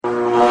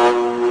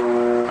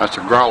That's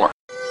a growler.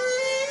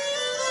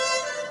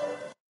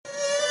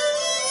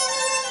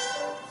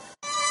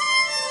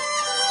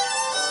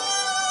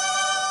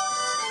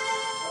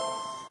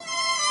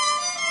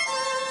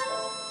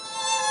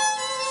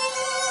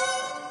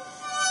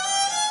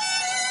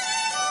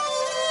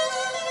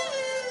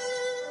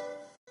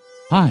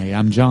 Hi,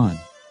 I'm John.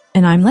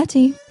 And I'm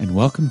Letty. And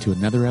welcome to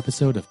another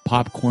episode of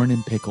Popcorn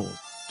and Pickles.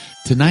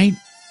 Tonight,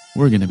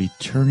 we're going to be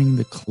turning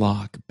the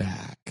clock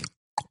back.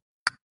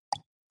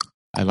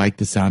 I like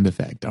the sound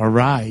effect. All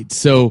right.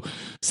 So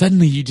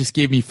suddenly you just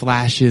gave me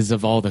flashes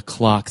of all the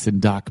clocks in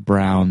Doc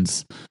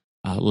Brown's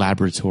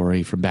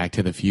laboratory from Back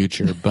to the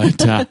Future.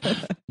 But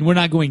we're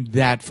not going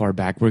that far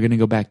back. We're going to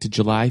go back to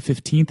July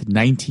 15th,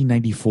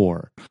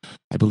 1994.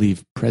 I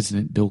believe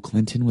President Bill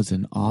Clinton was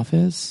in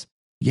office.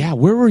 Yeah,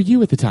 where were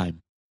you at the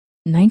time?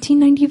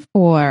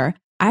 1994.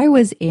 I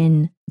was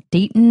in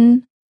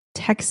Dayton,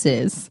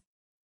 Texas,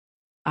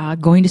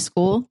 going to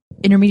school,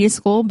 intermediate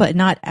school, but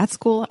not at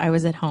school. I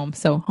was at home,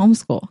 so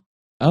homeschool.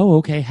 Oh,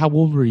 okay. How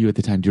old were you at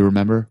the time? Do you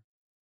remember?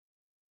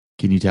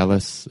 Can you tell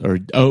us? Or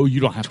you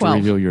don't have 12. to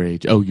reveal your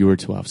age. Oh, you were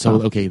 12. So,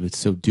 12. okay,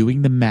 so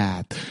doing the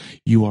math,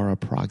 you are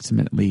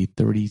approximately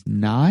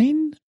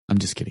 39? I'm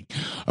just kidding.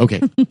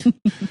 Okay.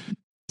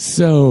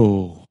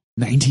 So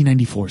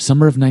 1994,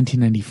 summer of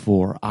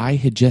 1994, I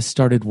had just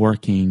started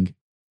working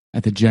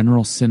at the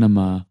General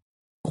Cinema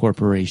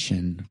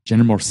Corporation.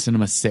 General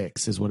Cinema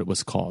 6 is what it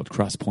was called,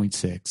 Cross Point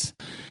 6.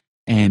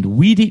 And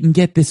we didn't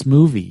get this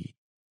movie.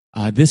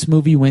 This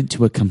movie went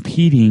to a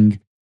competing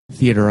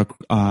theater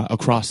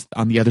across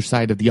on the other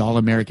side of the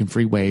All-American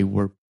Freeway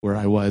where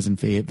I was in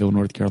Fayetteville,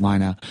 North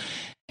Carolina.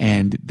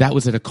 And that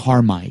was at a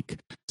Carmike.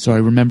 So I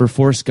remember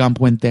Forrest Gump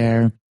went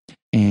there,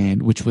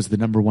 and which was the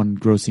number one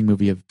grossing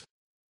movie of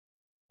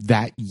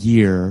that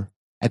year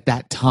at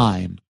that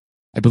time.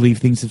 I believe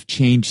things have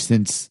changed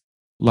since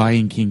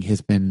Lion King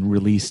has been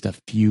released a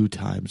few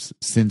times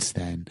since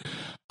then.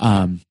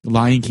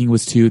 Lion King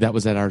was 2, that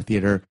was at our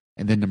theater,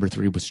 and then number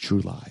 3 was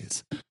True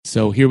Lies.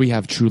 So here we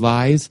have True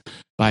Lies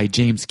by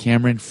James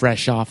Cameron,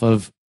 fresh off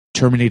of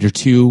Terminator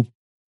 2,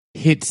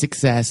 hit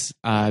success.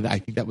 I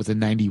think that was in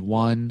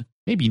 91,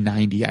 maybe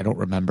 90, I don't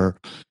remember.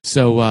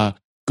 So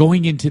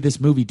going into this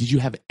movie, did you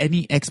have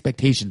any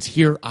expectations?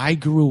 Here, I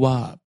grew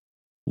up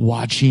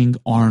watching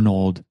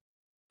Arnold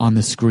on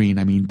the screen.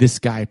 I mean, this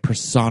guy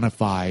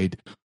personified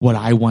what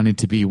I wanted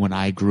to be when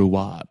I grew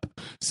up.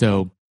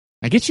 So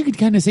I guess you could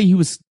kind of say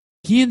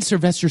he and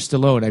Sylvester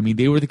Stallone, I mean,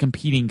 they were the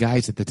competing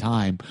guys at the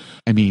time.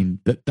 I mean,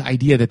 the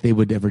idea that they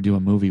would ever do a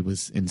movie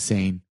was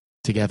insane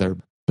together.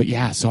 But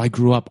yeah, so I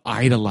grew up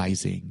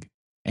idolizing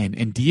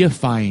and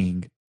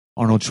deifying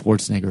Arnold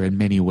Schwarzenegger in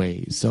many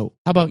ways. So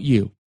how about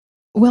you?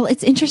 Well,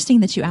 it's interesting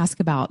that you ask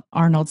about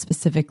Arnold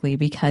specifically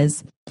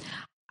because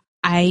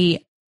I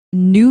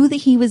knew that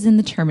he was in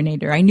the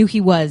Terminator. I knew he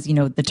was,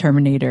 the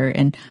Terminator.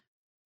 And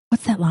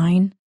what's that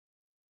line?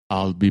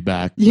 I'll be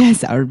back.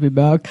 Yes, I'll be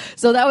back.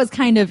 So that was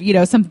kind of,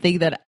 something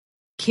that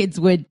kids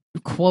would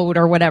quote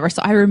or whatever.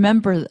 So I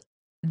remember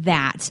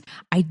that.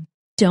 I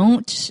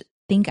don't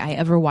think I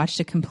ever watched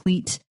a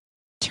complete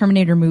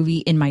Terminator movie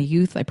in my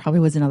youth. I probably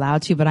wasn't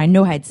allowed to, but I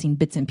know I had seen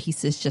bits and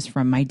pieces just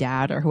from my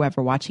dad or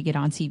whoever watching it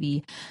on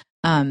TV.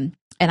 And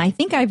I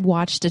think I've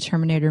watched a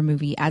Terminator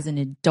movie as an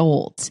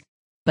adult,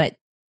 but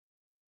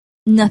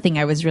nothing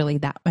I was really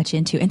that much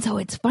into. And so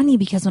it's funny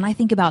because when I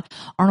think about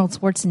Arnold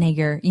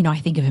Schwarzenegger, I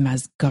think of him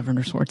as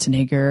Governor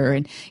Schwarzenegger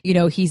and,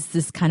 he's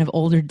this kind of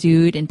older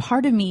dude. And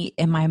part of me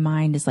in my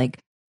mind is like,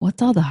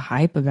 what's all the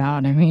hype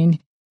about? I mean,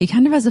 he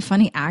kind of has a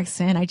funny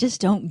accent. I just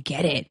don't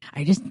get it.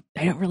 I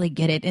don't really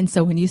get it. And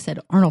so when you said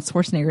Arnold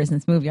Schwarzenegger is in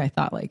this movie, I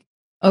thought like,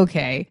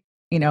 okay,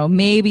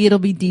 maybe it'll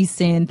be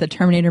decent. The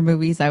Terminator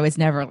movies, I was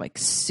never like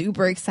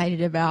super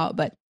excited about,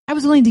 but I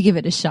was willing to give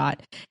it a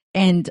shot.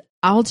 And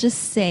I'll just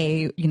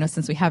say,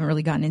 since we haven't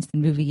really gotten into the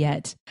movie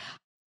yet,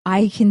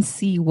 I can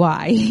see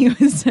why he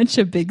was such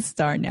a big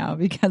star now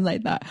because I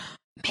thought,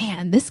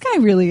 man, this guy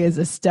really is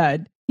a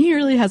stud. He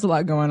really has a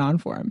lot going on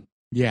for him.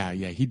 Yeah,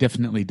 he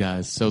definitely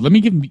does. So let me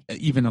give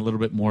even a little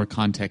bit more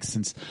context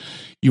since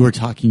you were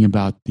talking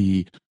about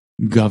the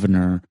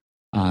governor,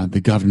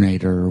 the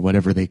governator, or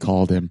whatever they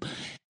called him.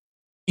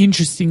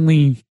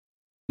 Interestingly,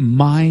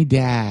 my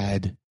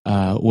dad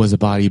was a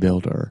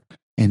bodybuilder.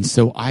 And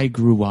so I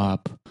grew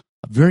up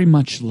very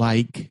much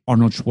like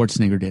Arnold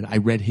Schwarzenegger did. I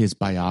read his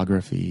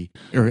biography,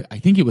 or I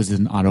think it was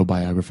an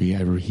autobiography.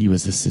 He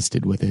was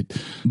assisted with it.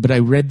 But I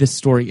read this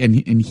story,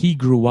 and he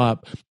grew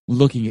up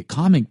looking at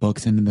comic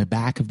books, and in the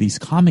back of these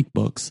comic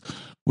books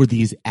were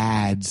these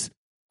ads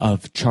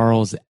of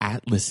Charles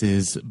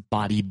Atlas's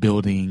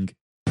bodybuilding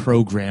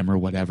program or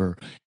whatever.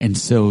 And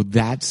so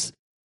that's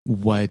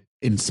what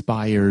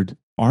inspired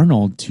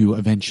Arnold to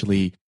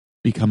eventually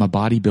become a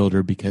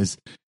bodybuilder because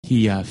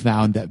he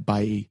found that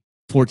by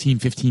 14,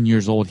 15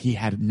 years old, he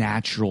had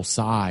natural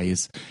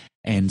size.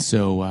 And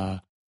so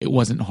it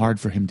wasn't hard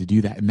for him to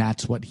do that. And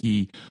that's what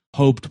he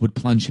hoped would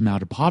plunge him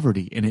out of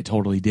poverty. And it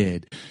totally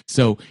did.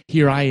 So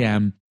here I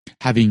am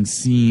having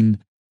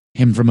seen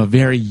him from a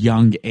very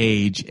young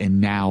age. And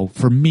now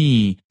for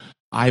me,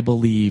 I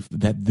believe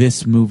that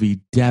this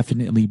movie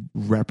definitely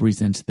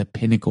represents the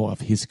pinnacle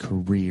of his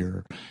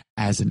career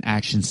as an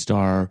action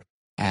star,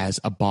 as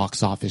a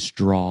box office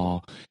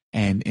draw,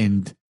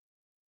 and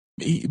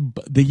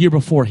the year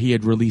before he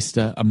had released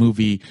a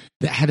movie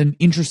that had an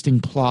interesting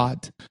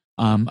plot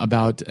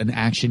about an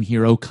action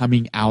hero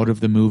coming out of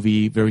the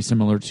movie, very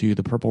similar to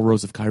The Purple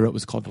Rose of Cairo. It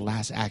was called The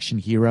Last Action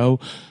Hero,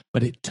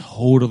 but it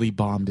totally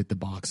bombed at the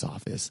box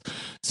office.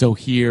 So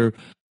here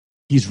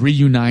he's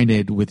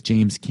reunited with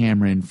James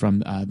Cameron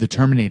from the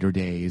Terminator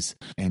days,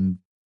 and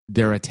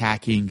they're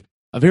attacking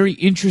a very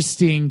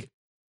interesting,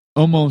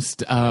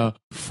 almost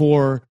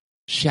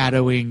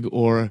foreshadowing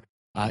or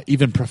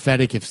even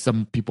prophetic, if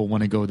some people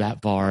want to go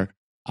that far,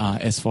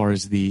 as far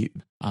as the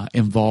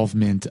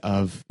involvement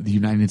of the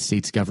United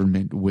States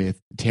government with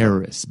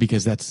terrorists,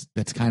 because that's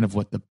kind of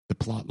what the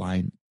plot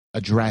line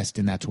addressed,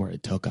 and that's where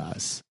it took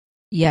us.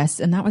 Yes,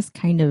 and that was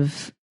kind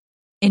of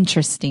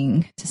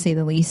interesting, to say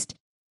the least.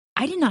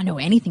 I did not know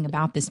anything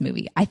about this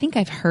movie. I think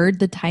I've heard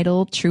the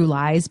title True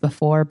Lies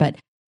before, but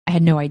I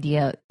had no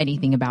idea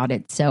anything about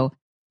it. So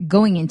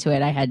going into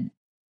it, I had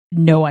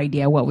no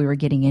idea what we were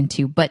getting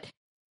into. But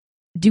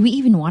do we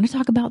even want to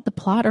talk about the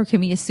plot, or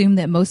can we assume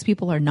that most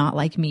people are not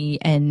like me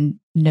and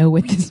know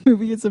what this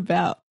movie is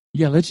about?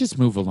 Yeah, let's just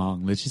move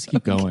along. Let's just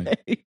keep going.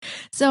 Okay.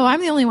 So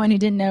I'm the only one who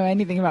didn't know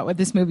anything about what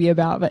this movie is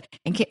about.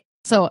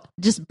 So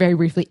just very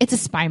briefly, it's a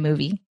spy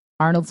movie.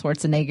 Arnold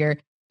Schwarzenegger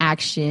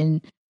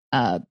action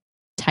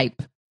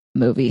type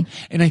movie.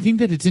 And I think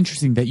that it's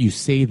interesting that you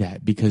say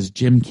that, because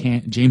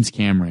James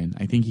Cameron,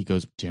 I think he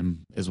goes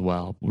Jim as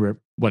well,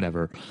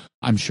 whatever.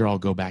 I'm sure I'll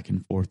go back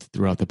and forth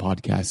throughout the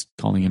podcast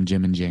calling him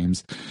Jim and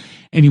James.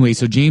 Anyway,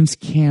 so James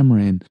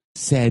Cameron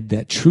said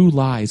that True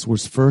Lies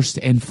was first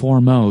and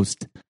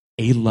foremost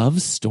a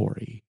love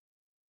story.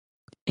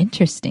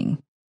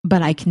 Interesting.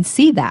 But I can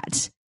see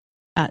that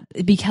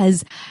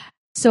because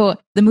so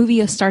the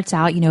movie starts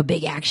out,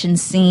 big action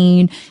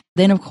scene.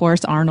 Then, of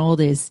course,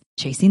 Arnold is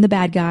chasing the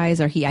bad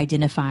guys, or he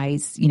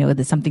identifies,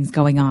 that something's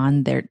going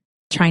on. They're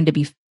trying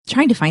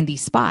to find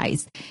these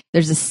spies.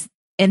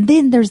 And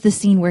then there's the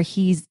scene where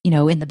he's,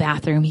 in the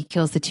bathroom. He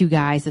kills the two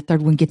guys. The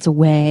third one gets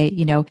away,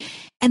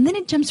 And then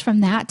it jumps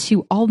from that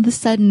to all of a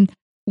sudden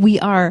we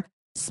are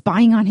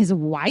spying on his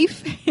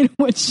wife and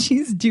what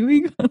she's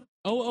doing.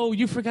 Oh,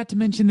 you forgot to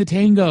mention the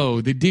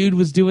tango. The dude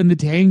was doing the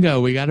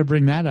tango. We got to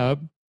bring that up.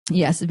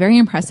 Yes, very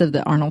impressive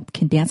that Arnold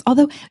can dance.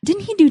 Although,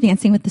 didn't he do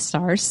Dancing with the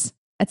Stars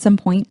at some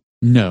point?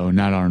 No,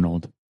 not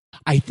Arnold.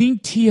 I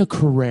think Tia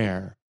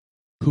Carrere,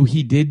 who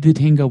he did the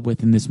tango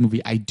with in this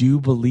movie, I do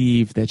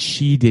believe that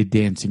she did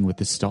Dancing with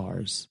the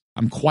Stars.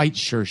 I'm quite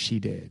sure she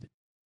did.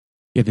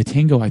 Yeah, the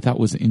tango I thought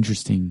was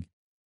interesting.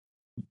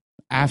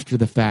 After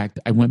the fact,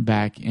 I went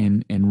back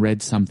and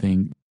read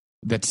something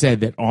that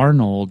said that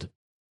Arnold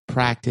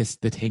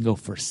practiced the tango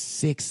for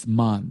 6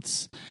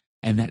 months,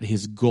 and that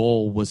his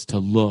goal was to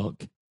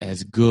look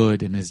as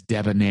good and as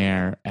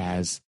debonair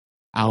as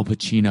Al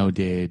Pacino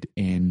did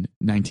in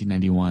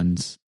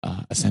 1991's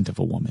A Scent of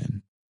a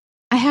Woman.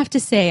 I have to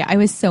say, I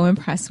was so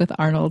impressed with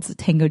Arnold's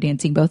tango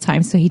dancing both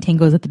times. So he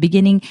tangos at the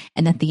beginning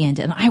and at the end.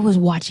 And I was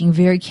watching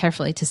very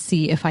carefully to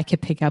see if I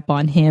could pick up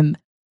on him,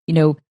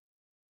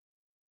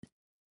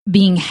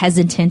 being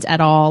hesitant at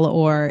all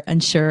or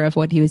unsure of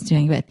what he was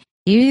doing. But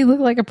he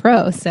looked like a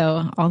pro.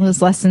 So all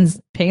those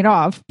lessons paid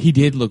off. He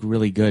did look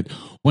really good.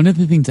 One of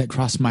the things that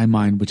crossed my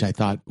mind, which I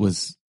thought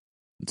was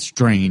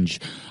strange,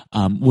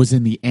 was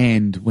in the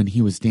end when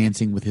he was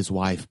dancing with his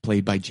wife,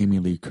 played by Jamie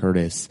Lee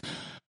Curtis.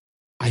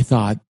 I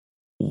thought,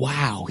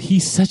 wow,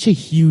 he's such a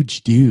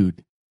huge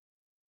dude.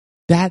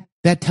 That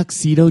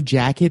tuxedo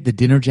jacket, the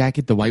dinner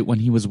jacket, the white one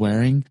he was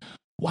wearing,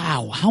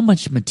 wow, how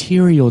much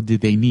material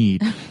did they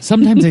need?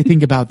 Sometimes I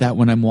think about that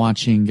when I'm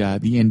watching the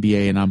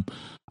NBA and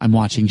I'm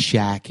watching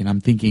Shaq, and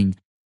I'm thinking,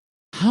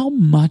 how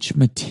much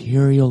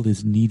material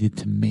is needed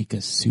to make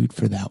a suit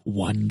for that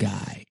one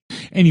guy?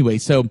 Anyway,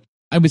 so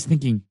I was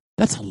thinking,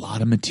 that's a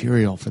lot of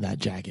material for that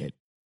jacket.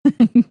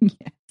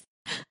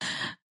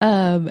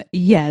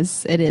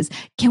 Yes, it is.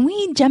 Can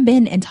we jump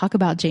in and talk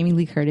about Jamie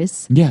Lee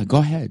Curtis? Yeah, go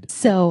ahead.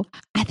 So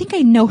I think I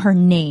know her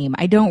name.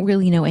 I don't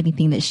really know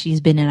anything that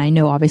she's been in. I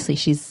know obviously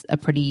she's a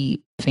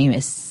pretty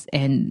famous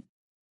and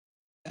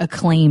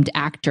acclaimed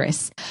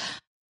actress.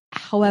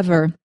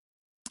 However,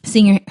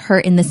 seeing her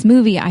in this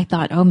movie, I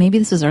thought, oh, maybe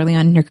this was early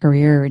on in her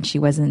career and she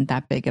wasn't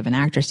that big of an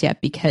actress yet,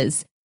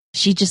 because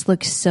she just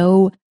looks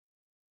so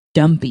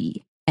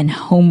dumpy and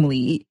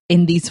homely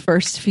in these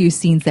first few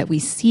scenes that we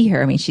see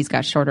her. I mean, she's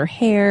got shorter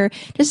hair,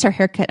 just her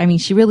haircut. I mean,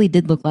 she really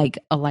did look like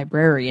a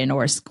librarian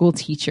or a school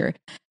teacher.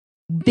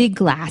 Big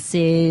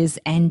glasses,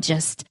 and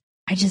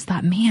I just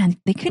thought, man,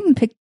 they couldn't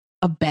pick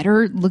a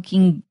better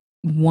looking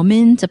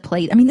woman to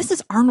play. I mean, this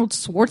is Arnold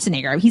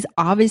Schwarzenegger. He's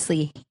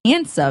obviously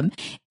handsome,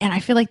 and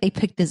I feel like they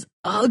picked this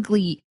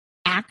ugly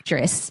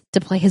actress to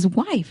play his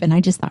wife. And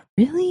I just thought,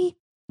 really?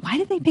 Why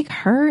did they pick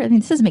her? I mean,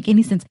 this doesn't make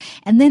any sense.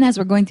 And then as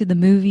we're going through the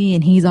movie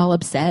and he's all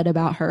upset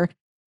about her,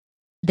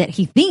 that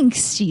he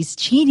thinks she's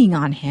cheating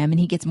on him, and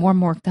he gets more and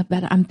more worked up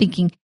about it, I'm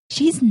thinking,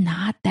 she's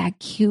not that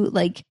cute.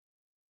 Like,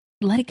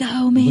 let it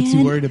go, man. What's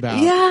he worried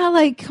about? Yeah,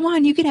 like, come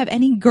on, you could have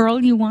any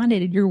girl you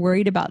wanted and you're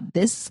worried about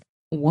this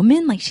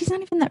woman? Like, she's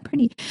not even that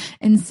pretty.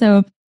 And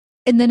so,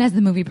 and then as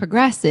the movie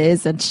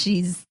progresses and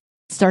she's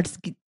starts,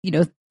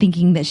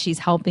 thinking that she's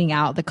helping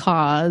out the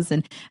cause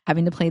and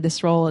having to play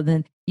this role, and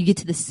then you get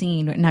to the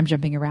scene, and I'm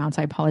jumping around,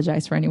 so I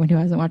apologize for anyone who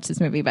hasn't watched this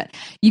movie, but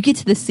you get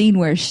to the scene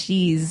where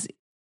she's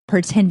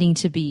pretending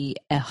to be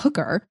a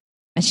hooker,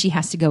 and she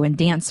has to go and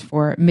dance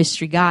for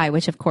Mystery Guy,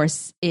 which of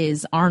course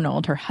is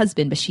Arnold, her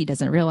husband, but she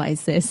doesn't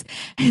realize this.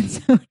 And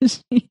so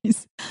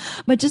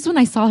but just when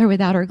I saw her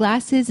without her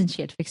glasses and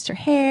she had fixed her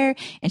hair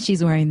and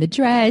she's wearing the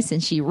dress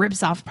and she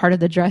rips off part of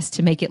the dress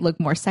to make it look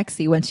more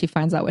sexy when she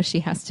finds out what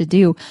she has to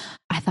do,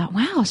 I thought,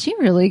 wow, she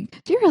really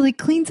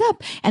cleans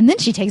up. And then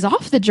she takes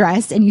off the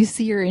dress and you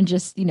see her in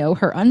just,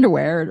 her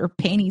underwear or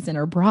panties and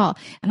her bra.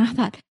 And I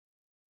thought,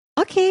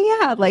 okay,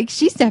 yeah, like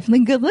she's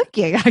definitely good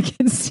looking. I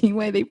can see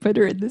why they put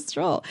her in this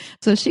role.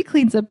 So she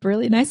cleans up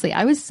really nicely.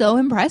 I was so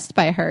impressed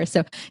by her.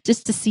 So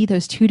just to see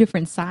those two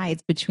different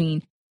sides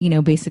between,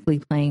 basically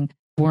playing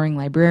boring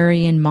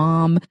librarian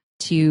mom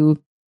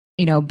to,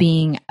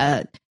 being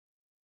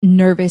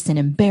nervous and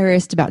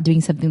embarrassed about doing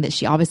something that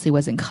she obviously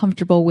wasn't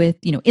comfortable with,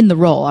 in the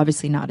role,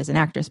 obviously not as an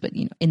actress, but,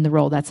 in the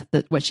role, that's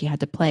what she had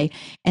to play.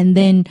 And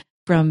then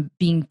from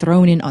being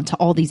thrown in onto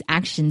all these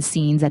action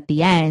scenes at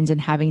the end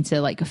and having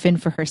to like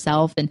fend for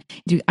herself and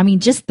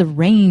just the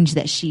range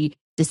that she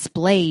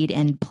displayed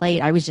and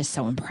played. I was just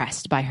so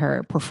impressed by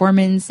her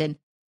performance and,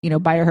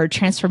 by her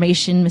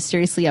transformation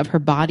mysteriously of her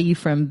body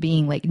from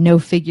being like no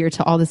figure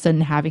to all of a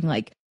sudden having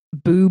like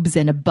boobs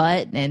and a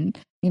butt. And,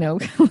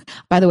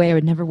 by the way, I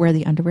would never wear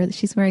the underwear that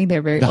she's wearing.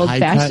 They're very old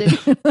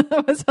fashioned.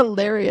 That was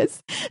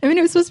hilarious. I mean,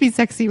 it was supposed to be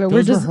sexy, but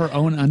those were her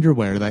own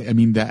underwear.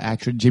 The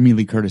actress Jamie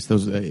Lee Curtis,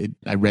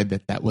 I read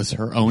that was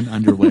her own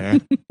underwear.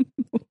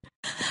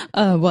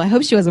 Well, I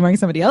hope she wasn't wearing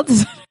somebody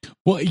else's.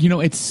 Well,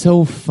 it's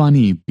so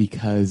funny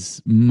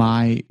because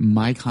my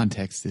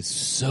context is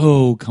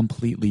so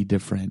completely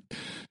different.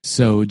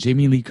 So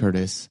Jamie Lee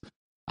Curtis,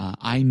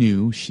 I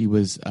knew she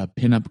was a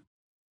pinup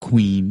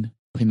queen,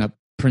 pinup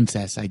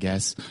princess, I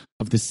guess,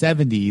 of the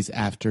 70s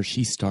after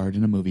she starred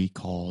in a movie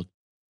called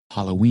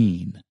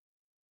Halloween.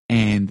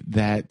 And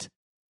that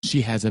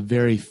she has a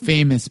very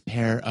famous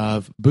pair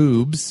of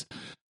boobs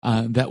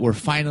that were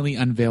finally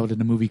unveiled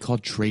in a movie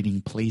called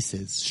Trading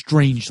Places.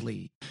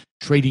 Strangely,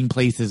 Trading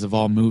Places of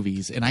all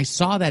movies. And I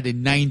saw that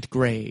in 9th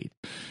grade.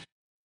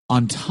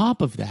 On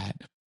top of that,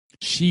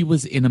 she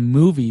was in a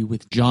movie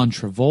with John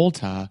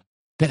Travolta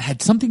that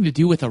had something to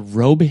do with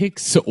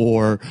aerobics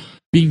or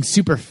being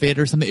super fit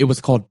or something. It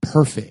was called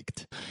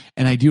Perfect.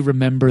 And I do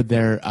remember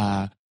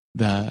the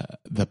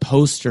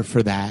poster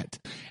for that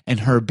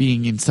and her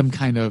being in some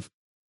kind of,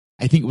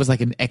 I think it was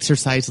like an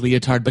exercise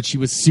leotard, but she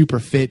was super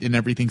fit and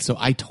everything. So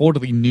I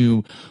totally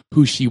knew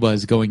who she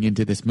was going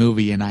into this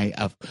movie. And I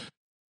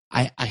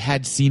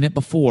had seen it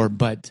before,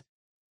 but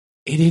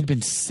it had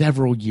been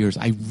several years.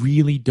 I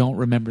really don't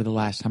remember the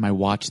last time I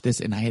watched this,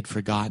 and I had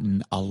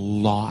forgotten a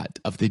lot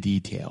of the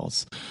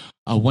details.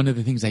 One of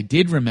the things I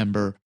did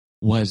remember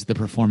was the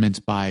performance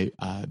by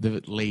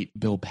the late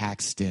Bill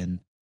Paxton,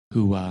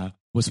 who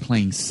was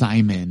playing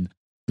Simon,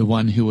 the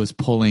one who was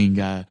pulling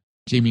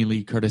Jamie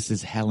Lee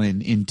Curtis's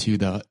Helen into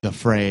the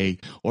fray,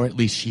 or at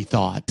least she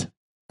thought.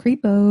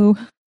 Creepo.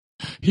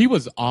 He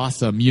was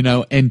awesome,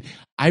 and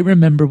I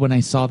remember when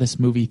I saw this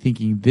movie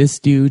thinking this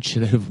dude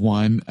should have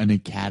won an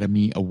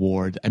Academy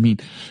Award. I mean,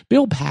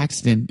 Bill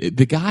Paxton,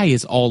 the guy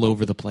is all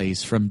over the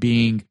place, from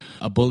being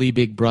a bully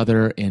big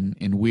brother in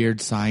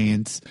Weird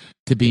Science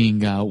to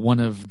being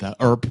one of the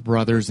Earp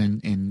brothers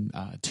in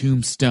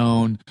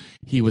Tombstone.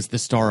 He was the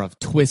star of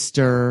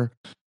Twister.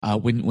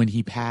 When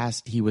he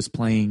passed, he was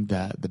playing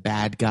the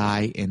bad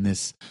guy in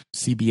this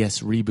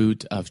CBS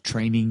reboot of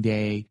Training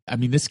Day. I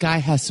mean, this guy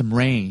has some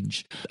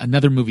range.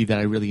 Another movie that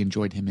I really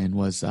enjoyed him in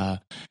was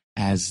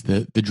as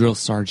the drill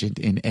sergeant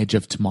in Edge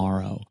of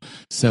Tomorrow.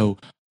 So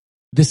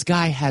this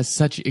guy has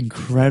such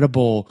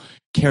incredible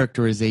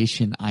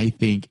characterization, I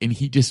think, and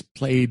he just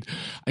played.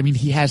 I mean,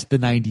 he has the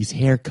 '90s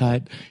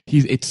haircut.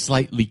 It's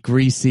slightly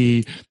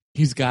greasy.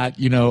 He's got,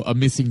 a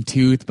missing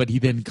tooth, but he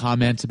then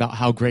comments about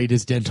how great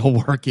his dental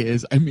work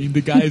is. I mean,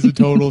 the guy is a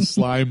total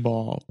slime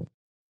ball.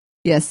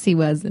 Yes, he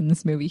was in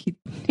this movie.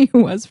 He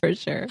was for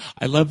sure.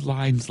 I love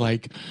lines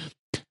like,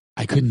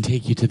 I couldn't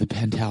take you to the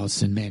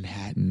penthouse in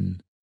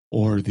Manhattan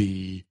or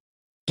the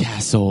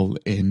castle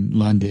in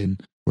London.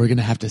 We're going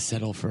to have to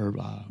settle for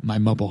my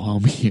mobile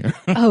home here.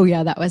 Oh,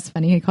 yeah, that was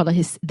funny. He called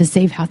it the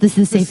safe house. This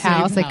is the safe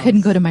house. I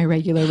couldn't go to my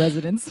regular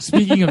residence.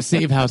 Speaking of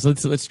safe house,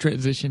 let's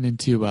transition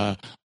into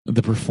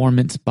the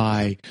performance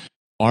by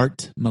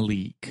Art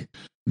Malik.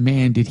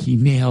 Man, did he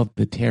nail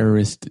the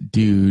terrorist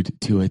dude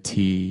to a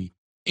T.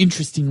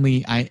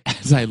 Interestingly,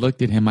 as I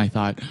looked at him, I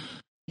thought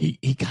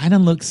he kind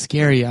of looks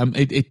scary.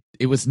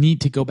 It was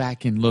neat to go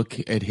back and look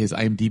at his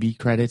IMDb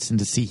credits and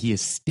to see he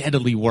has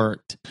steadily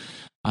worked.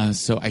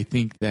 So I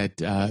think that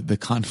the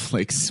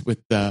conflicts with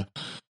the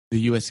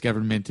U.S.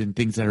 government and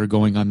things that are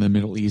going on in the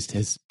Middle East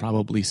has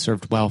probably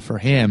served well for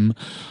him.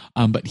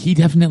 But he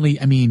definitely,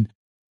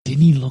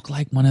 didn't he look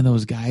like one of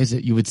those guys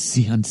that you would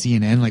see on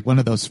CNN, like one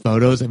of those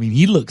photos? I mean,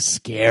 he looks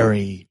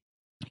scary.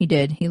 He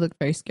did. He looked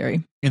very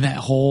scary. In that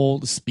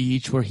whole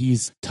speech where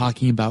he's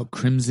talking about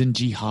Crimson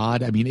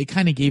Jihad, I mean, it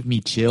kind of gave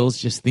me chills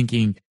just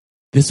thinking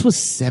this was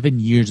 7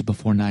 years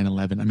before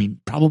 9/11. I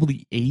mean,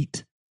 probably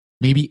 8,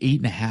 maybe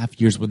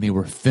 8.5 years when they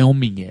were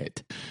filming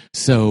it.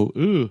 So,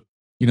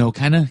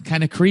 kind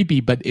of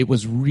creepy, but it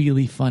was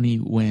really funny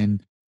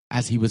when,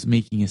 as he was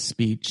making his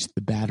speech,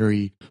 the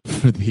battery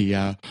for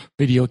the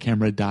video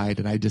camera died.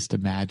 And I just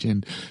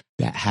imagined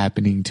that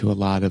happening to a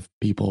lot of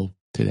people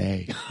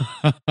today.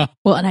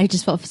 Well, and I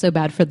just felt so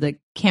bad for the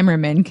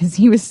cameraman because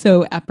he was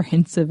so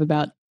apprehensive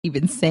about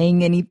even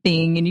saying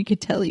anything. And you could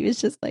tell he was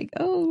just like,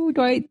 oh,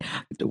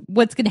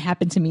 what's going to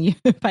happen to me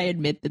if I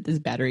admit that this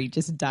battery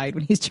just died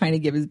when he's trying to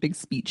give his big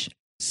speech?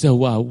 So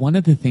one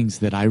of the things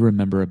that I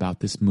remember about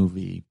this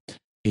movie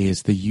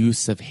is the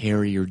use of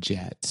Harrier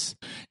jets.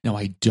 Now,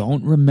 I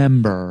don't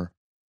remember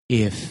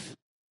if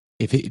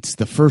it's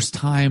the first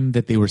time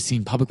that they were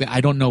seen publicly.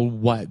 I don't know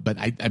what, but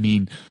I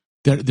mean,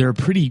 they're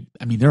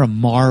a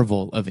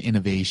marvel of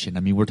innovation. I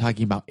mean, we're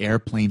talking about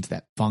airplanes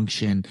that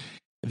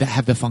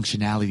have the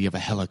functionality of a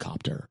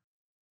helicopter.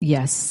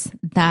 Yes,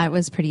 that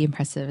was pretty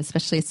impressive,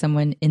 especially as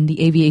someone in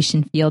the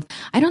aviation field.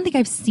 I don't think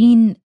I've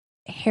seen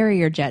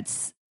Harrier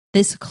jets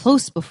this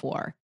close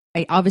before.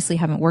 I obviously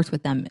haven't worked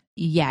with them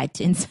yet.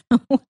 And so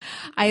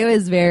I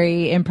was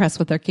very impressed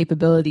with their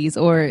capabilities,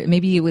 or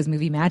maybe it was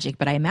movie magic,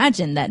 but I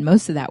imagine that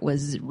most of that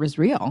was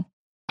real.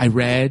 I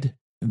read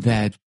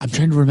that, I'm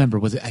trying to remember,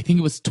 I think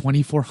it was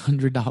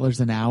 $2,400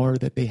 an hour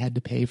that they had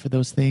to pay for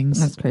those things.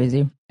 That's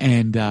crazy.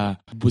 And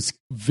was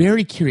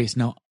very curious.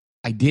 Now,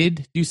 I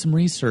did do some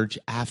research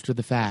after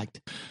the fact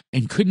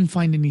and couldn't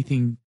find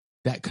anything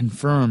that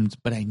confirmed,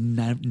 but I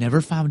never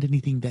found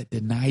anything that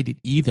denied it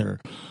either.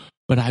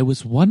 But I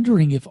was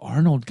wondering if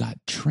Arnold got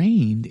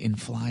trained in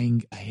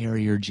flying a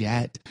Harrier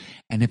jet,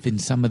 and if in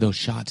some of those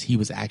shots he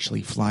was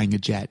actually flying a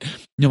jet.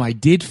 No, I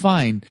did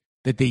find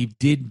that they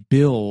did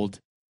build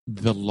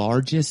the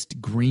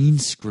largest green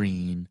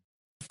screen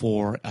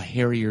for a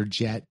Harrier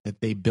jet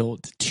that they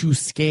built to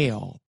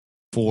scale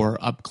for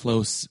up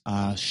close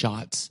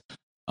shots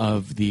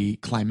of the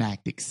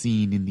climactic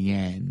scene in the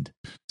end.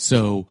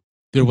 So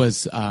there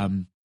was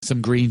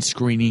some green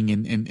screening,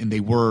 and they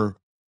were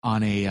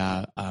on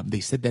they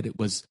said that it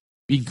was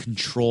being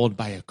controlled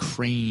by a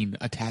crane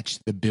attached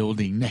to the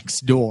building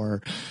next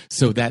door.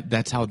 So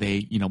that's how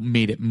they,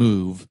 made it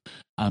move.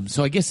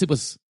 So I guess it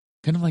was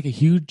kind of like a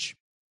huge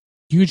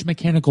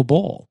mechanical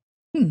bull.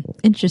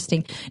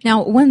 Interesting.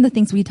 Now, one of the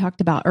things we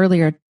talked about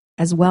earlier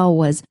as well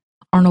was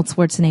Arnold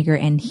Schwarzenegger,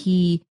 and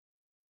he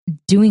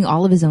doing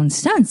all of his own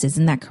stunts.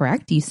 Isn't that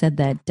correct? You said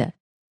that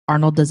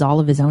Arnold does all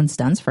of his own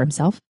stunts for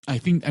himself.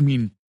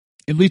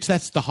 At least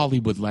that's the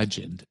Hollywood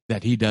legend,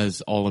 that he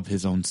does all of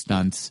his own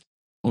stunts,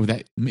 or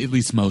that at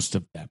least most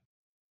of them.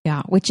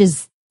 Yeah, which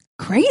is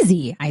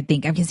crazy, I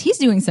think, because he's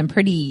doing some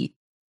pretty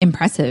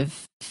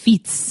impressive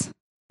feats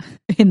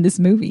in this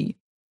movie.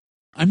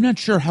 I'm not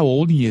sure how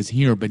old he is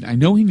here, but I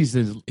know he's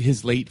in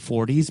his late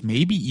 40s,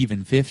 maybe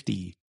even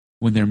 50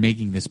 when they're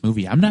making this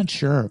movie. I'm not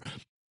sure,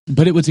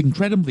 but it was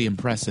incredibly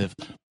impressive.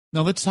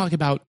 Now let's talk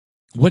about,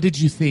 what did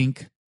you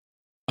think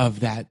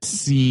of that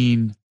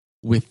scene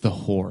with the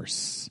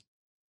horse?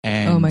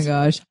 And oh my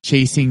gosh,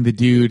 chasing the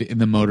dude in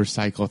the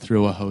motorcycle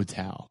through a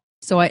hotel.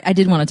 So I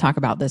did want to talk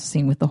about this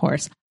scene with the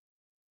horse,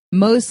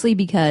 mostly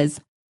because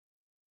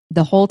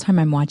the whole time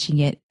I'm watching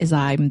it is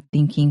I'm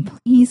thinking,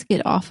 please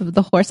get off of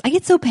the horse. I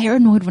get so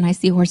paranoid when I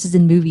see horses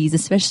in movies,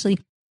 especially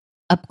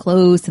up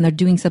close and they're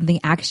doing something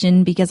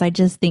action, because I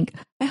just think,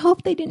 I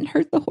hope they didn't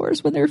hurt the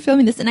horse when they were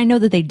filming this. And I know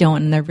that they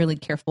don't, and they're really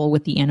careful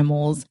with the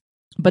animals,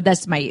 but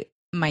that's my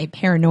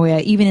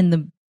paranoia.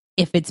 Even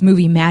if it's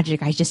movie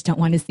magic, I just don't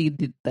want to see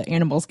the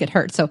animals get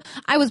hurt. So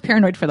I was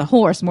paranoid for the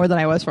horse more than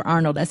I was for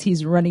Arnold as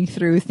he's running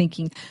through,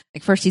 thinking,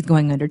 like, first he's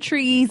going under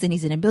trees and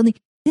he's in a building.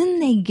 Then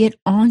they get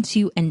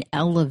onto an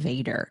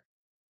elevator.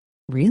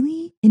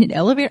 Really? In an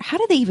elevator? How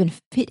do they even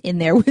fit in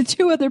there with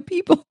two other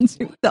people,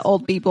 the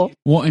old people?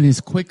 Well, and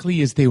as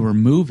quickly as they were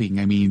moving,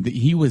 I mean,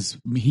 he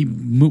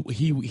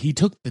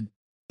took the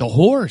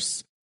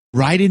horse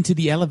right into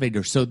the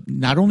elevator. So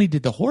not only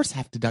did the horse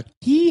have to duck,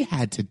 he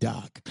had to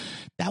duck.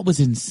 That was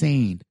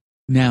insane.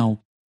 Now,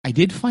 I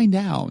did find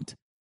out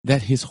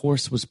that his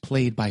horse was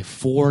played by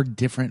 4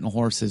 different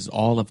horses,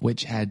 all of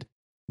which had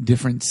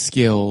different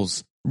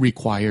skills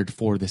required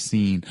for the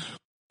scene.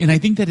 And I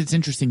think that it's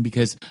interesting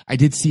because I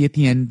did see at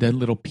the end the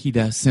little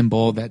PETA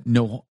symbol that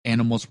no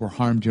animals were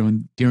harmed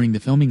during the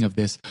filming of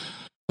this.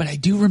 But I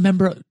do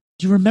remember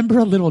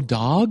a little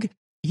dog?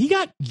 He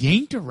got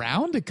yanked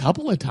around a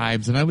couple of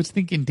times, and I was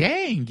thinking,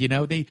 dang,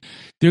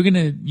 they're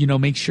gonna,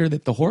 make sure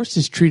that the horse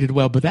is treated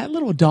well. But that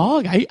little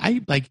dog,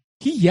 I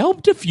he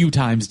yelped a few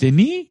times, didn't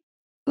he?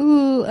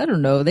 Ooh, I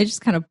don't know. They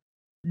just kind of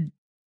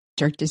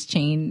jerked his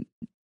chain.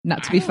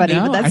 Not to be funny,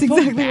 but that's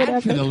exactly what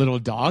happened. For the little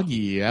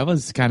doggy, that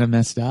was kind of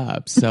messed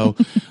up. So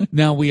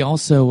now we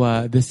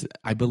also, this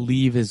I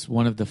believe is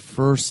one of the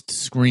first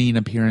screen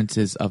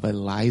appearances of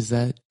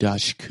Eliza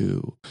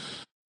Dushku.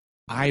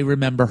 I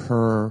remember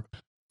her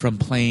from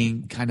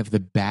playing kind of the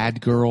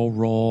bad girl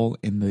role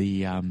in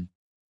the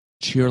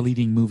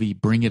cheerleading movie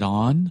Bring It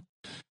On.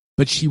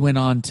 But she went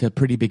on to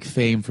pretty big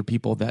fame for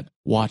people that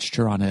watched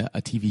her on a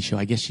TV show.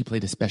 I guess she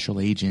played a special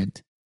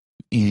agent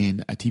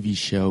in a TV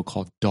show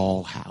called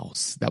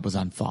Dollhouse that was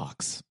on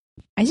Fox.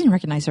 I didn't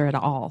recognize her at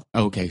all.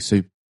 Okay,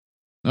 so,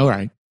 all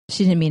right.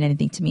 She didn't mean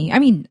anything to me. I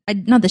mean,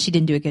 not that she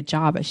didn't do a good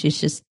job, but she's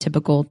just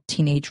typical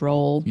teenage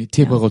role.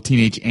 Typical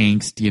teenage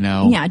angst,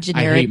 Yeah,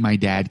 generic. I hate my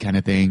dad kind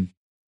of thing.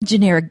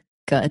 Generic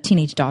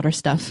teenage daughter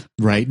stuff.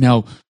 Right.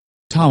 Now,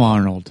 Tom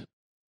Arnold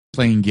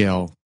playing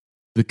Gil,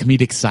 the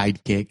comedic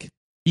sidekick,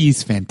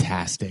 he's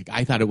fantastic.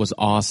 I thought it was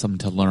awesome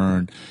to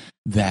learn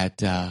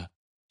that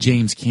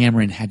James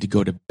Cameron had to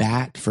go to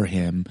bat for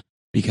him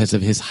because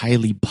of his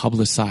highly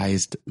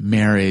publicized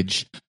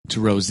marriage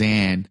to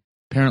Roseanne.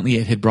 Apparently,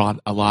 it had brought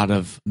a lot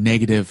of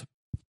negative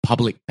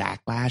public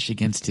backlash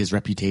against his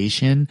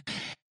reputation,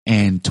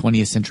 and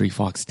 20th Century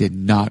Fox did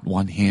not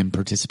want him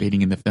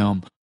participating in the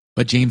film.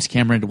 But James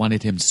Cameron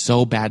wanted him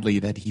so badly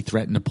that he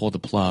threatened to pull the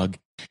plug,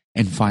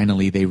 and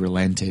finally they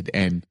relented.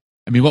 And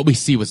I mean, what we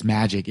see was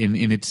magic, and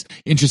it's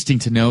interesting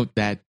to note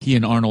that he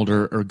and Arnold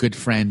are good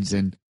friends,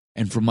 and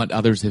from what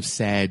others have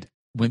said,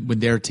 when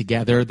they're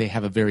together, they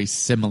have a very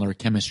similar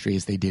chemistry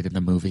as they did in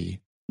the movie.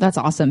 That's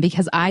awesome,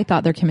 because I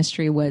thought their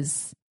chemistry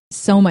was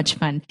so much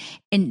fun.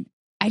 And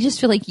I just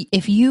feel like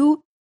if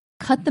you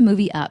cut the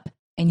movie up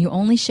and you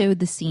only showed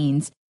the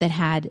scenes that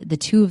had the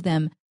two of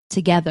them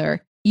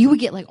together, you would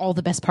get like all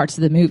the best parts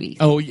of the movie.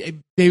 Oh,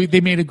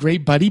 they made a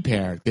great buddy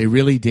pair. They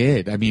really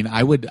did. I mean,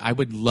 I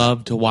would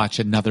love to watch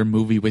another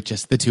movie with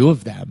just the two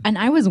of them. And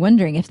I was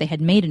wondering if they had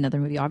made another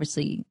movie.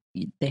 Obviously,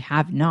 they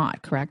have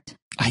not, correct?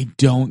 I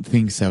don't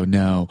think so,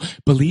 no.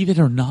 Believe it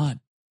or not,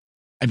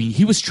 I mean,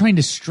 he was trying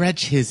to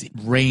stretch his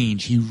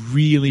range. He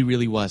really,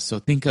 really was. So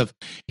think of,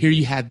 here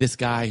you had this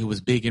guy who was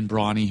big and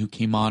brawny, who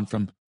came on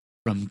from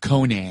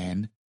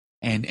Conan,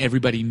 and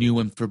everybody knew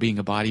him for being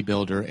a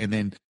bodybuilder, and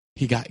then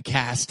he got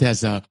cast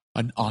as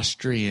an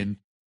Austrian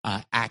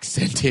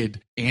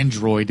accented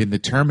android in the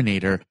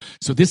Terminator.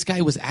 So this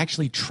guy was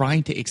actually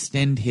trying to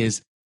extend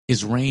his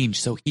range.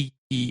 So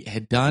he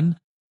had done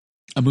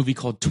a movie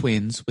called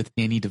Twins with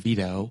Danny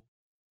DeVito,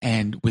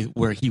 and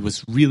where he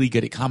was really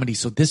good at comedy.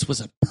 So this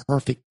was a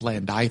perfect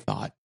blend, I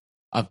thought,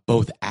 of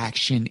both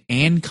action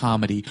and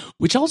comedy,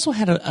 which also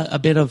had a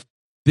bit of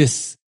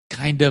this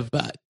kind of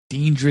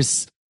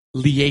dangerous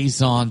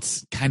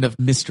liaisons, kind of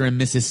Mr. and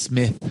Mrs.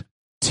 Smith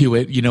to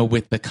it,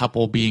 with the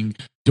couple being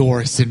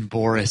Doris and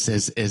Boris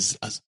as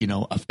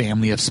a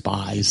family of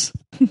spies.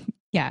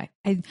 Yeah,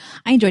 I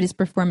enjoyed his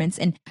performance.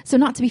 And so,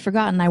 not to be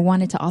forgotten, I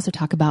wanted to also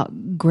talk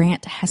about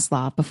Grant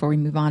Heslov before we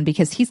move on,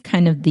 because he's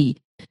kind of the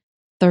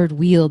third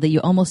wheel that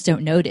you almost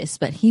don't notice,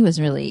 but he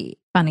was really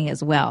funny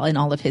as well in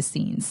all of his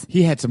scenes.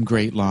 He had some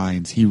great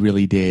lines. He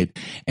really did.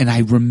 And I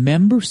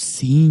remember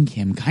seeing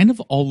him kind of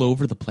all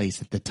over the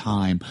place at the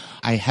time.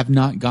 I have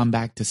not gone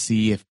back to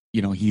see if,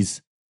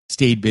 he's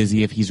stayed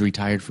busy, if he's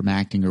retired from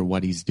acting or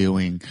what he's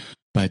doing.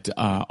 But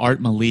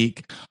Art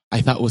Malik, I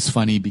thought was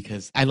funny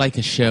because I like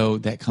a show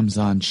that comes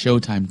on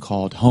Showtime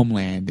called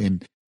Homeland,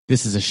 and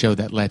this is a show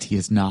that Letty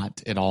is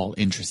not at all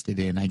interested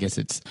in. I guess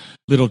it's a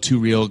little too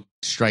real,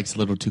 strikes a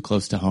little too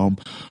close to home.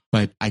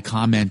 But I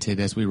commented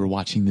as we were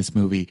watching this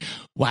movie,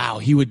 wow,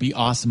 he would be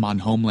awesome on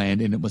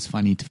Homeland. And it was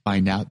funny to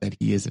find out that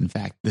he is, in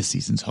fact, this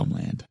season's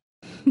Homeland.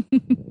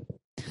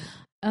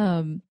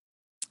 I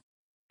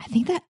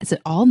think that is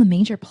all the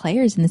major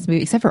players in this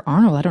movie, except for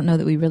Arnold. I don't know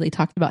that we really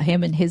talked about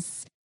him and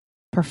his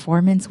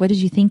performance. What did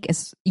you think?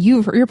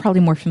 You're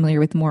probably more familiar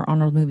with more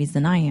Arnold movies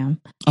than I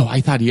am. Oh, I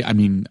thought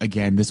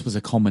again, this was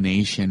a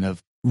culmination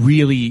of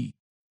really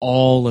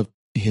all of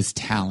his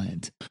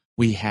talent.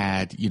 We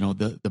had,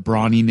 the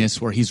brawniness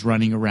where he's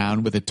running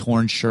around with a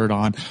torn shirt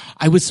on.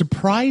 I was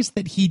surprised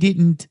that he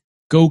didn't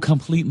go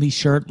completely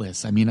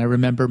shirtless. I mean, I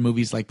remember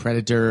movies like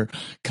Predator,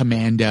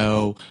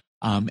 Commando,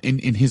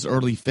 in his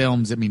early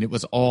films. I mean, it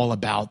was all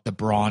about the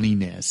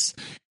brawniness.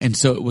 And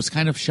so it was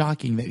kind of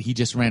shocking that he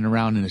just ran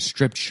around in a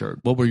stripped shirt.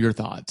 What were your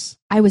thoughts?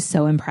 I was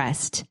so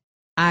impressed.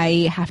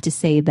 I have to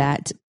say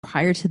that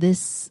prior to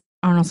this,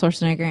 Arnold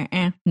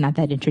Schwarzenegger, not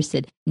that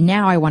interested.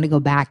 Now I want to go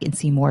back and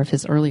see more of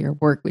his earlier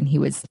work when he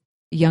was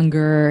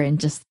younger,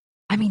 and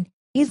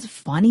he's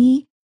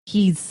funny.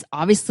 He's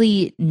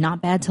obviously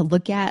not bad to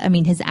look at. I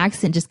mean, his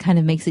accent just kind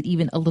of makes it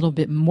even a little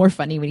bit more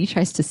funny when he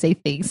tries to say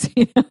things,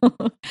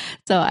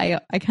 So I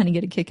kind of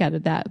get a kick out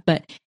of that.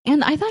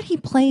 And I thought he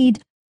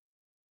played,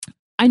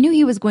 I knew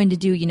he was going to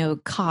do,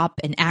 cop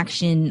and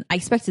action. I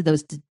expected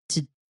those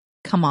to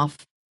come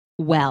off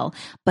well.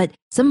 But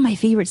some of my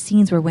favorite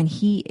scenes were when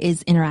he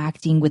is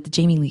interacting with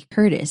Jamie Lee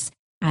Curtis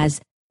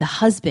as the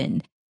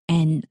husband.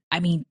 And I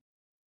mean,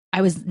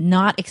 I was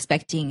not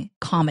expecting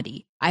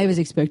comedy. I was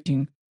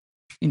expecting,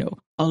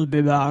 I'll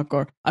be back,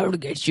 or I will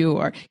get you,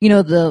 or,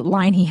 the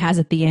line he has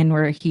at the end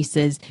where he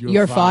says,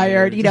 you're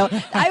fired.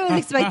 I was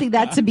expecting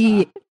that to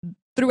be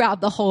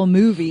throughout the whole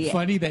movie.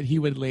 Funny that he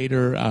would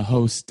later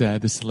host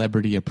The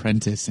Celebrity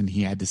Apprentice, and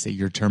he had to say,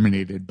 you're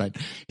terminated. But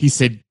he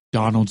said,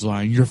 McDonald's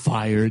line, "You're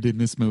fired," in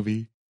this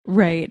movie.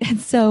 Right.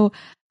 And so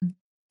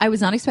I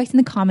was not expecting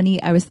the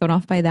comedy. I was thrown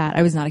off by that.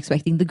 I was not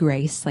expecting the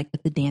grace, like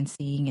with the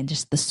dancing and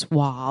just the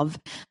suave.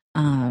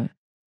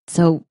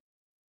 So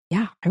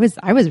yeah, I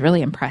was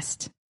really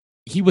impressed.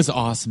 He was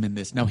awesome in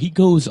this. Now he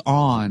goes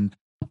on.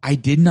 I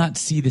did not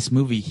see this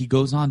movie. He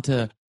goes on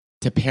to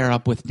pair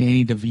up with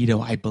Danny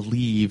DeVito, I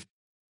believe,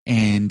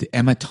 and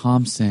Emma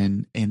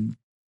Thompson in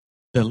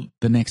the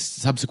next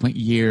subsequent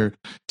year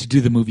to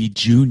do the movie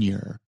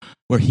Junior,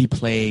 where he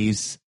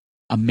plays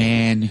a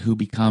man who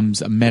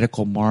becomes a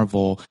medical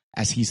marvel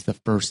as he's the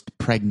first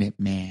pregnant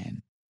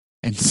man.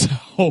 And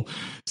so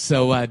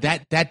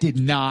that did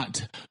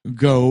not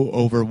go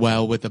over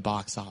well with the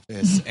box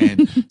office,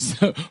 and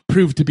so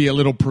proved to be a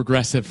little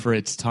progressive for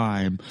its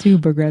time. Too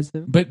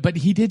progressive. But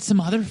he did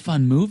some other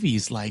fun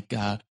movies like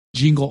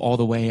Jingle All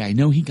the Way. I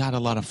know he got a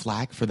lot of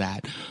flack for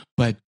that,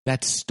 but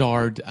that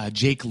starred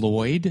Jake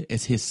Lloyd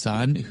as his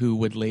son, who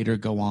would later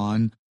go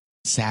on,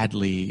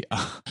 sadly,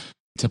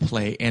 to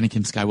play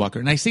Anakin Skywalker.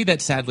 And I say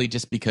that sadly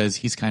just because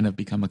he's kind of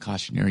become a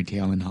cautionary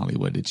tale in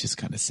Hollywood. It's just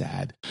kind of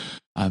sad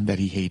that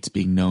he hates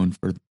being known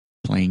for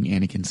playing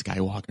Anakin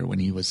Skywalker when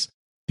he was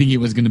thinking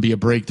it was going to be a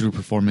breakthrough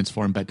performance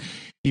for him. But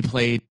he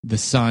played the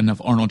son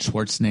of Arnold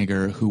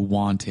Schwarzenegger, who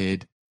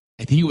wanted,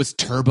 I think it was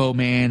Turbo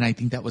Man. I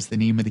think that was the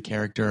name of the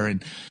character.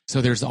 And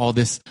so there's all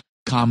this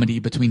comedy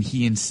between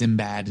he and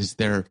Sinbad as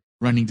they're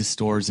running to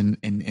stores. And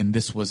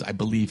this was, I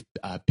believe,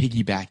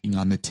 piggybacking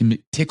on the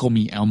Tickle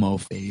Me Elmo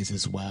phase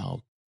as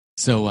well.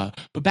 So,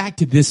 but back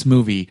to this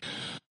movie,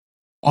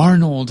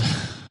 Arnold.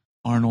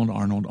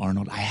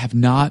 I have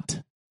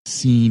not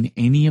seen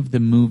any of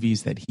the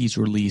movies that he's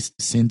released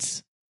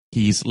since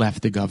he's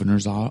left the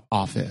governor's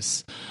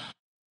office.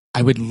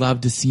 I would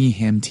love to see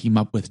him team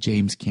up with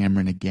James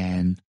Cameron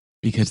again,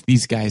 because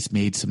these guys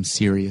made some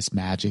serious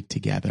magic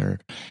together.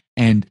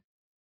 And,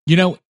 you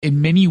know,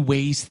 in many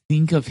ways,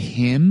 think of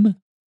him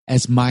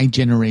as my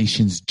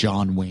generation's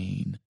John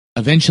Wayne.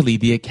 Eventually,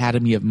 the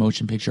Academy of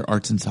Motion Picture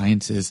Arts and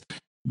Sciences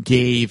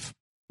gave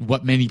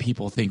what many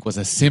people think was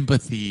a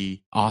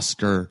sympathy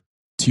Oscar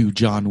to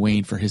John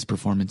Wayne for his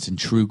performance in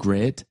True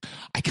Grit.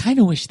 I kind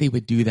of wish they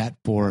would do that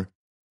for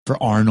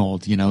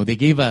Arnold. You know, they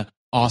gave a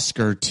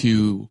Oscar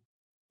to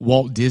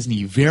Walt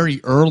Disney very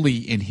early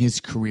in his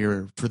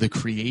career for the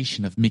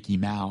creation of Mickey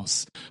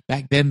Mouse.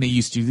 Back then, they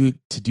used to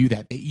do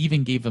that. They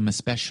even gave him a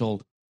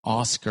special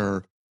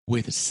Oscar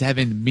with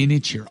 7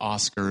 miniature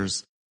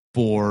Oscars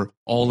for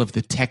all of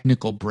the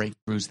technical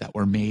breakthroughs that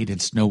were made in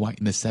Snow White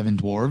and the Seven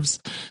Dwarfs.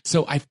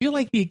 So I feel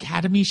like the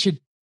Academy should,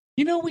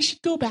 we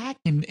should go back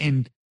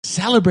and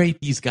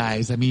celebrate these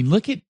guys. I mean,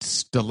 look at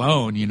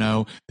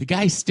Stallone, the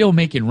guy's still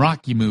making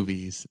Rocky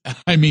movies.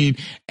 I mean,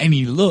 and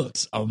he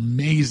looks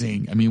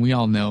amazing. I mean, we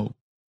all know.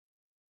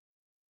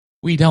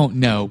 We don't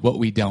know what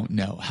we don't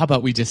know. How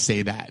about we just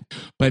say that?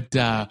 But,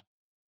 I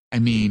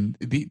mean,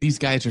 these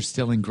guys are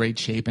still in great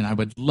shape, and I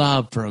would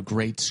love for a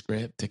great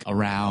script to come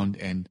around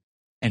and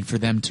for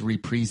them to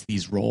reprise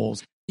these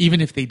roles.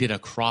 Even if they did a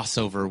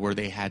crossover where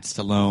they had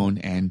Stallone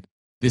and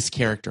this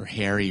character,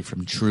 Harry,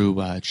 from True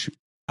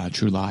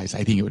Lies,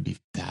 I think it would be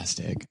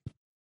fantastic.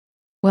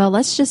 Well,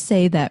 let's just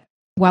say that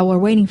while we're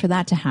waiting for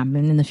that to happen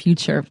in the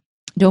future,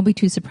 don't be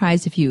too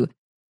surprised if you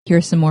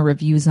hear some more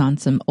reviews on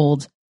some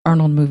old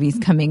Arnold movies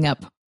coming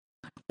up,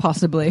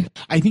 possibly.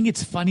 I think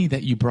it's funny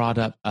that you brought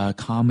up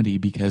comedy,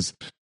 because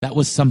that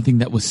was something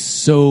that was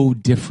so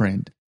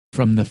different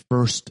from the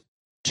first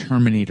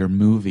Terminator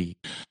movie.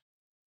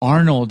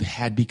 Arnold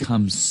had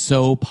become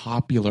so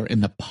popular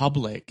in the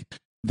public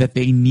that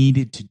they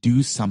needed to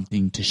do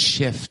something to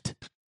shift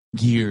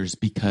gears,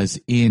 because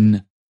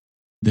in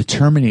the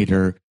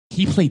Terminator,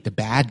 he played the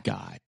bad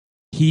guy.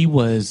 He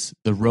was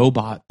the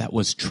robot that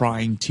was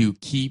trying to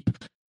keep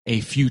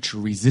a future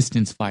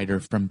resistance fighter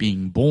from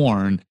being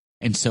born.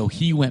 And so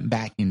he went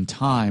back in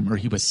time, or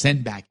he was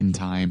sent back in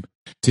time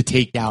to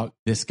take out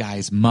this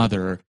guy's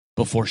mother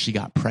before she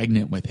got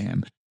pregnant with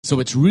him. So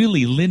it's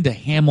really Linda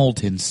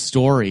Hamilton's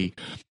story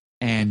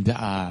and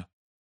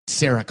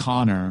Sarah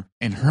Connor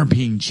and her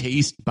being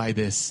chased by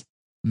this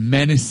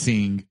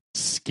menacing,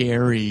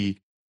 scary,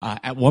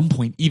 at one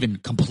point even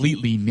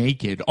completely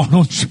naked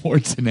Arnold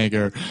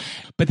Schwarzenegger.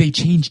 But they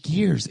changed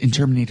gears in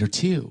Terminator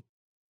 2.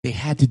 They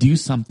had to do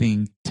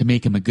something to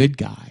make him a good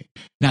guy.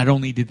 Not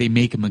only did they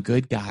make him a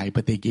good guy,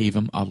 but they gave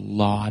him a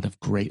lot of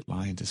great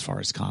lines as far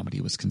as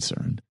comedy was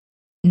concerned.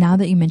 Now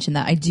that you mentioned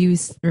that, I do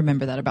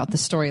remember that about the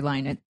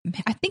storyline.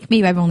 I think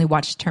maybe I've only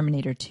watched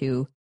Terminator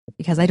 2,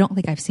 because I don't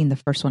think I've seen the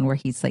first one where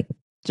he's like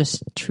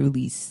just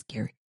truly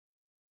scary.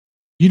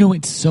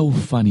 It's so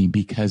funny,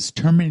 because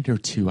Terminator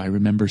 2, I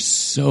remember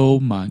so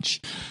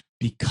much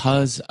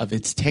because of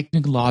its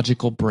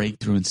technological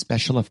breakthrough in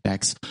special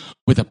effects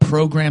with a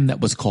program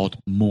that was called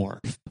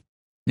Morph.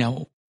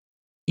 Now,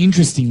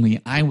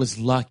 interestingly, I was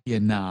lucky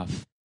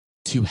enough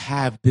to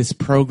have this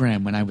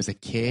program when I was a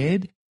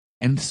kid.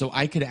 And so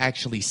I could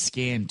actually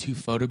scan 2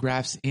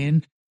 photographs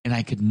in, and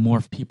I could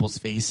morph people's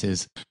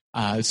faces.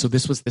 So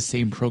this was the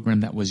same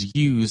program that was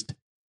used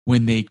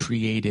when they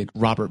created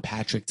Robert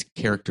Patrick's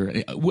character.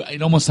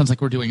 It almost sounds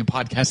like we're doing a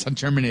podcast on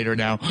Terminator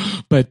now,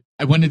 but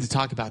I wanted to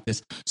talk about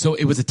this. So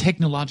it was a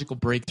technological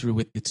breakthrough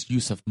with its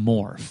use of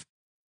morph,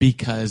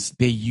 because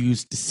they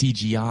used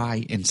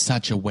CGI in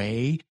such a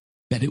way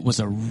that it was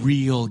a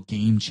real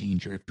game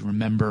changer. If you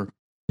remember,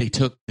 they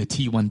took the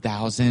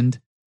T-1000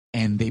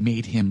 and they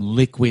made him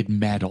liquid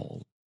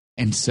metal.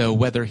 And so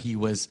whether he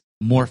was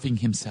morphing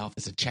himself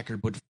as a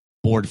checkerboard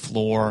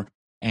floor,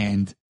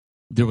 and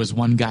there was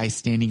one guy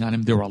standing on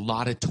him, there were a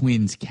lot of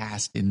twins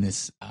cast in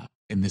this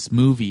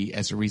movie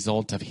as a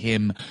result of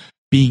him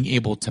being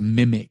able to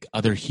mimic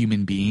other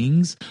human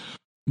beings.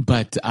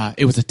 But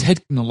it was a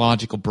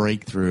technological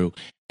breakthrough,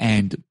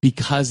 and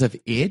because of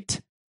it,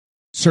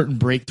 certain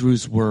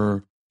breakthroughs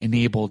were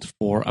enabled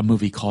for a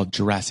movie called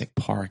Jurassic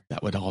Park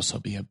that would also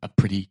be a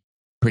pretty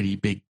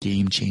big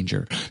game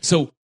changer.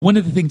 So one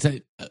of the things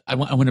that I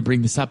want to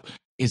bring this up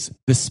is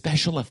the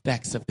special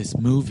effects of this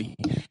movie.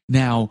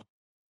 Now,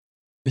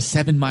 the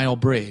 7 Mile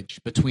Bridge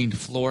between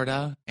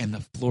Florida and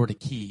the Florida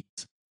Keys.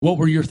 What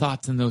were your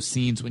thoughts in those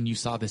scenes when you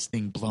saw this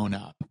thing blown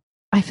up?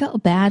 I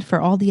felt bad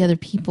for all the other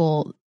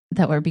people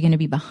that were going to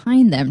be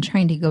behind them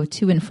trying to go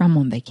to and from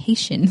on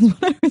vacation is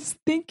what I was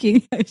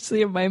thinking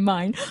actually in my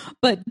mind.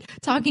 But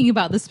talking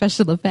about the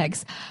special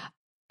effects,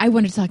 I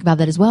wanted to talk about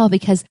that as well,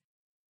 because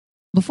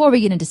before we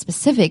get into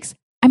specifics,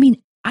 I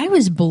mean, I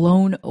was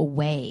blown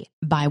away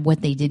by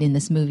what they did in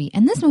this movie.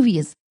 And this movie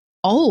is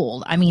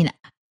old. I mean,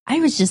 I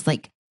was just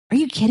like, are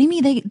you kidding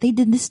me? They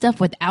did this stuff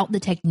without the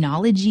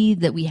technology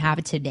that we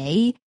have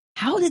today.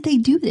 How did they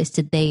do this?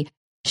 Did they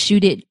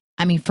shoot it?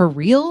 I mean, for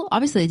real?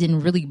 Obviously, they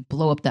didn't really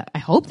blow up that. I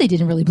hope they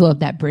didn't really blow up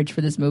that bridge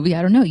for this movie.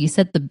 I don't know. You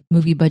said the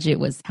movie budget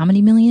was how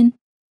many million?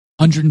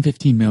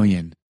 115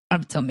 million.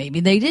 So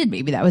maybe they did.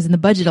 Maybe that was in the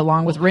budget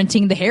along with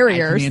renting the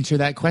Harriers. I can answer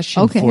that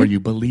question for you.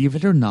 Believe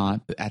it or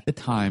not, at the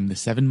time, the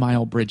 7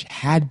 Mile Bridge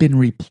had been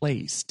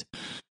replaced.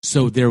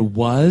 So there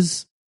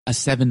was a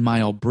 7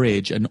 Mile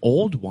Bridge, an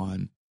old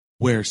one,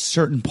 where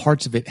certain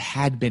parts of it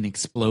had been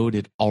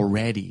exploded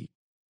already.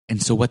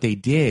 And so what they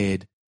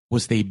did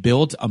was they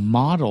built a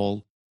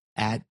model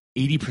at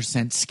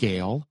 80%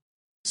 scale.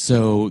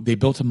 So they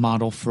built a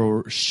model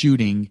for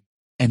shooting,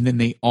 and then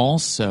they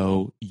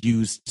also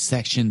used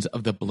sections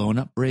of the blown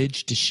up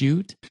bridge to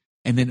shoot.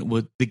 And then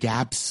the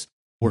gaps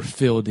were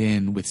filled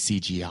in with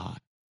CGI.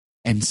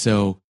 And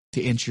so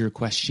to answer your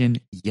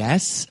question,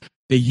 yes,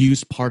 they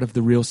used part of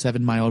the real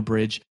 7 Mile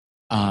Bridge,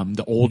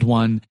 the old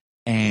one,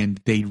 and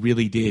they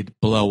really did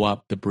blow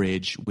up the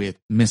bridge with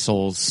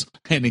missiles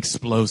and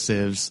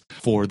explosives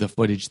for the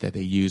footage that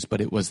they used,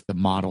 but it was the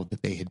model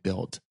that they had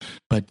built.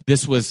 But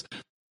this was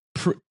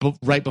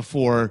right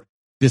before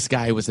this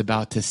guy was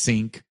about to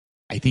sink,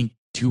 I think,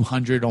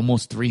 200,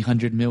 almost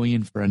 300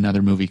 million for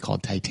another movie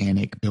called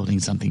Titanic, building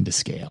something to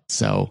scale.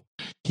 So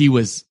he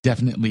was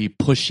definitely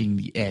pushing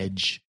the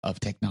edge of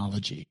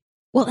technology.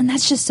 Well, and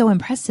that's just so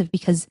impressive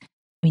because,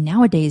 I mean,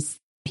 nowadays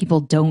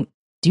people don't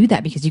do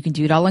that because you can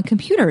do it all on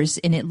computers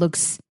and it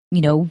looks,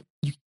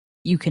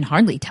 you can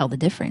hardly tell the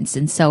difference.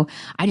 And so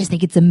I just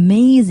think it's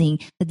amazing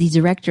that these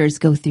directors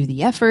go through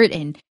the effort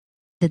and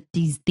that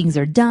these things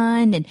are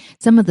done, and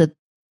some of the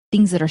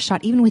things that are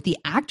shot, even with the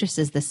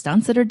actresses, the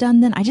stunts that are done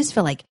then, I just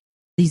feel like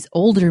these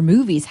older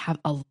movies have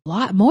a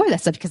lot more of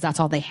that stuff because that's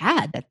all they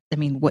had.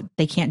 What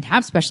they can't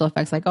have special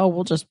effects like, oh,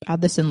 we'll just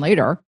add this in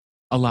later.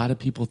 A lot of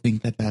people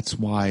think that that's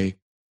why,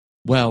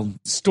 well,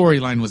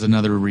 storyline was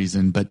another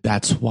reason, but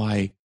that's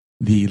why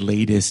the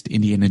latest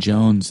Indiana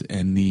Jones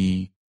and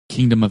the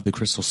Kingdom of the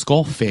Crystal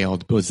Skull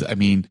failed. Because,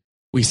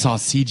 we saw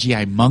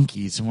CGI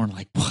monkeys and we're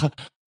like,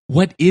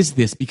 what is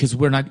this? Because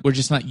we're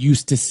just not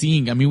used to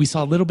seeing. We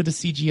saw a little bit of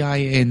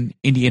CGI in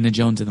Indiana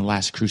Jones and the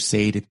Last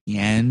Crusade at the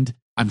end.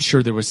 I'm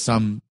sure there was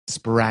some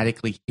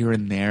sporadically here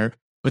and there,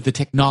 but the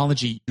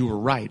technology, you were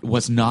right,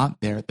 was not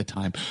there at the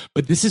time.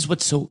 But this is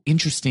what's so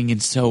interesting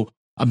and so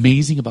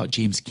amazing about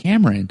James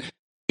Cameron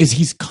is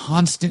he's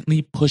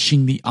constantly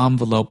pushing the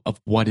envelope of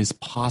what is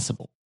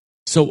possible.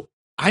 So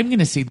I'm going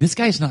to say this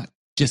guy's not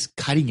just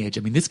cutting edge.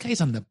 This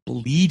guy's on the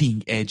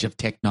bleeding edge of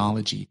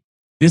technology.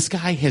 This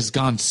guy has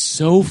gone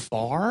so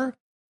far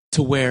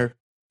to where,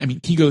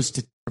 he goes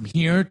from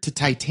here to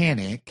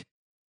Titanic,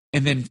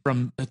 and then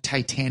from the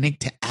Titanic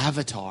to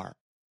Avatar.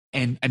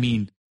 And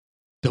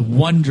the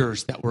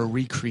wonders that were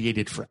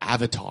recreated for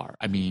Avatar.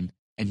 And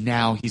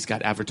now he's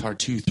got Avatar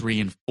 2,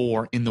 3, and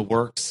 4 in the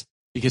works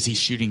because he's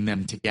shooting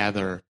them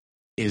together.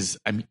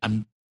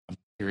 I'm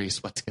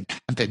curious what's going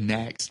to happen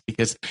next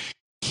because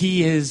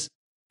he is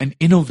an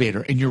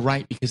innovator. And you're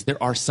right, because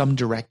there are some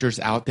directors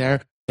out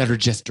there that are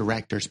just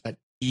directors, but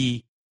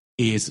he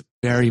is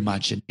very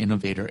much an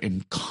innovator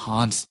and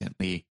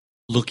constantly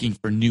looking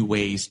for new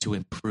ways to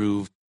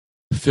improve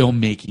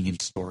filmmaking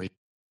and story.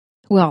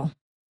 Well,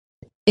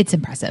 it's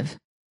impressive.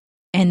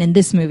 And in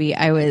this movie,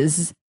 I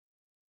was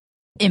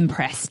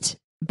impressed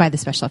by the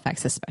special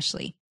effects,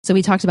 especially. So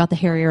we talked about the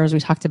Harriers. We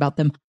talked about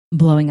them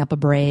blowing up a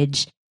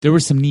bridge. There were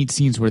some neat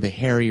scenes where the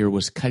Harrier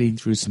was cutting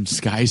through some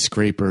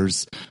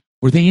skyscrapers.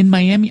 Were they in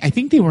Miami? I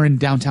think they were in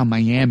downtown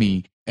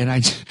Miami.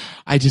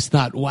 I just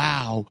thought,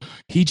 wow,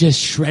 he just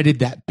shredded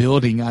that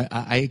building.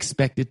 I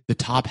expected the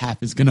top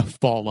half is going to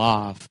fall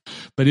off,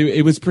 but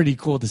it was pretty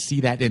cool to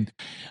see that. And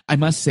I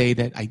must say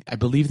that I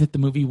believe that the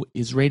movie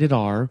is rated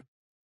R.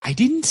 I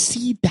didn't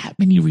see that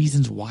many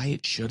reasons why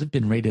it should have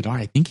been rated R.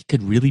 I think it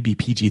could really be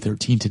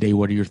PG-13 today.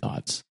 What are your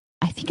thoughts?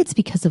 I think it's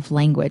because of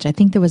language. I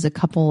think there was a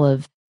couple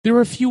of... There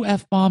were a few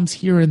F-bombs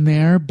here and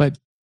there, but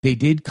they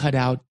did cut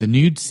out the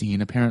nude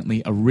scene.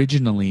 Apparently,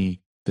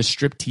 originally, the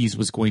striptease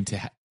was going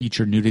to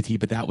feature nudity,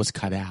 but that was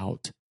cut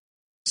out.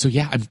 So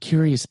yeah, I'm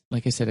curious.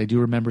 Like I said, I do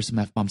remember some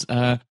F-bombs.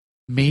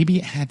 Maybe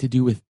it had to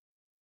do with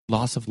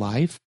loss of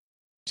life,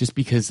 just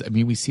because, I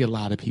mean, we see a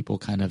lot of people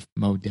kind of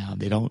mowed down.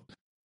 They don't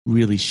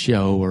really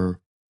show or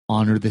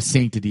honor the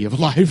sanctity of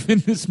life in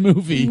this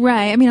movie.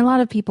 Right. I mean, a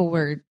lot of people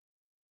were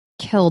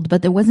killed,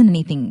 but there wasn't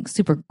anything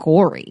super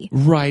gory.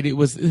 Right.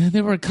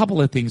 There were a couple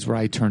of things where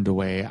I turned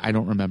away. I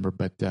don't remember,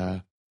 but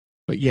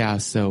yeah,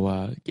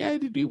 so yeah,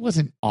 it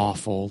wasn't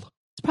awful.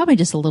 It's probably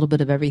just a little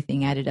bit of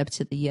everything added up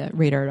to the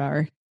rated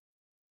R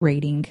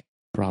rating.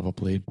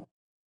 Probably.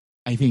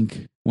 I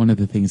think one of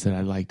the things that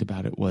I liked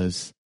about it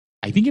was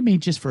I think it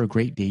made just for a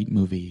great date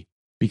movie,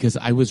 because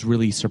I was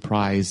really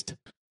surprised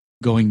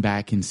going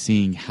back and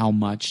seeing how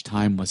much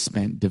time was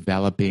spent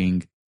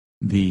developing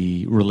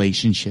the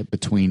relationship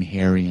between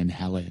Harry and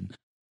Helen.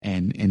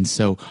 And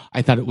so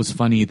I thought it was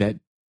funny that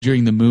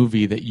during the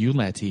movie that you,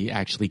 Letty,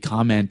 actually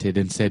commented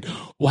and said,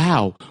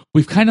 wow,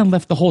 we've kind of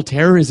left the whole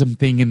terrorism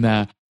thing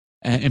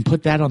and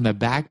put that on the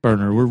back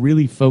burner. We're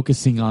really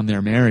focusing on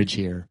their marriage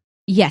here.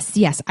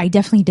 Yes, I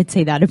definitely did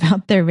say that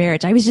about their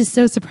marriage. I was just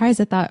so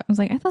surprised. I thought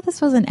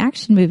this was an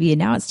action movie, and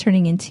now it's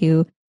turning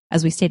into,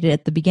 as we stated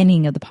at the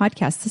beginning of the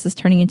podcast, this is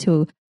turning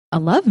into a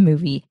love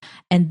movie.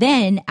 And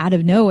then out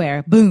of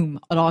nowhere, boom,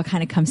 it all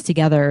kind of comes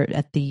together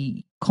at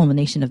the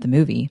culmination of the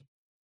movie.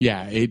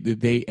 Yeah,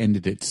 they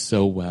ended it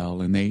so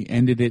well, and they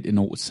ended it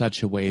in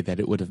such a way that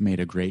it would have made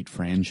a great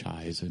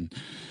franchise. And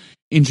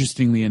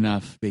interestingly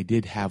enough, they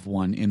did have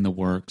one in the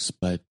works,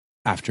 but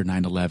after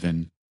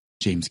 9/11,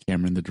 James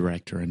Cameron, the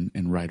director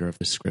and writer of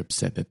the script,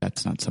 said that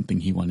that's not something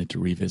he wanted to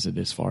revisit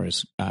as far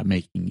as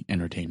making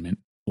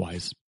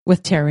entertainment-wise.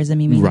 With terrorism,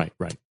 you mean? Right.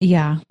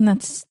 Yeah,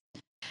 that's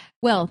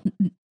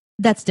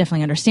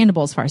definitely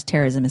understandable as far as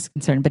terrorism is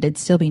concerned, but it'd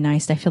still be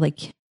nice. I feel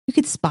like you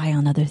could spy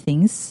on other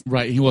things.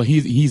 Right. Well,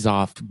 he's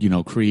off,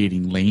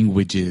 creating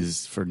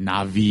languages for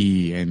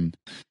Na'vi and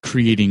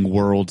creating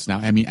worlds now.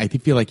 I mean, I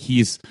feel like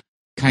he's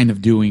kind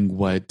of doing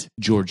what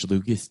George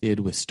Lucas did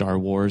with Star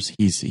Wars.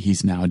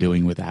 He's now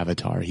doing with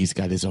Avatar. He's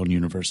got his own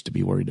universe to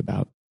be worried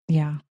about.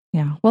 Yeah.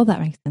 Well,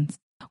 that makes sense.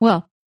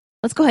 Well,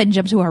 let's go ahead and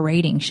jump to our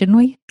rating, shouldn't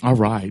we? All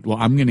right. Well,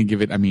 I'm going to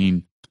give it,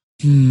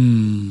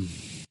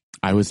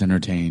 I was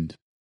entertained.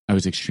 I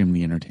was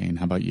extremely entertained.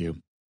 How about you?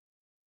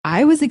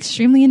 I was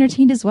extremely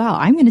entertained as well.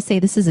 I'm going to say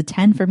this is a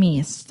 10 for me,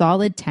 a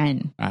solid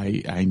 10.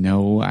 I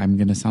know I'm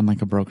going to sound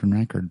like a broken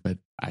record, but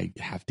I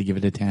have to give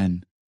it a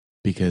 10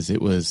 because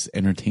it was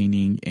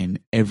entertaining in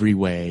every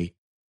way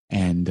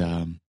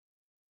and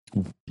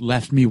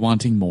left me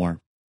wanting more.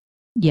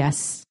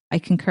 Yes, I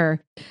concur.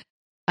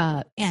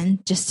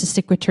 And just to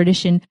stick with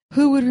tradition,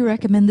 who would we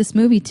recommend this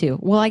movie to?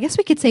 Well, I guess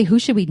we could say who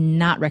should we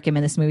not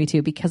recommend this movie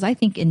to, because I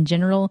think in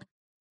general,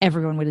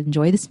 everyone would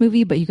enjoy this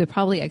movie, but you could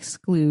probably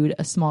exclude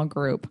a small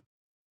group.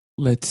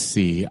 Let's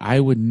see. I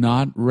would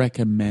not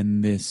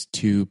recommend this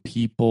to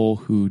people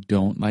who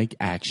don't like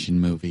action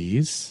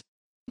movies.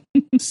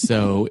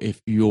 So if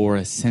you're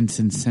a Sense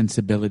and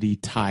Sensibility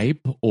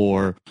type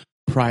or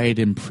Pride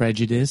and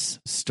Prejudice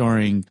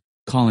starring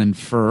Colin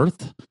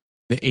Firth,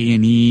 the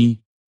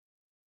A&E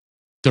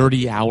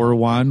 30-hour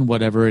one,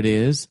 whatever it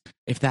is,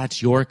 if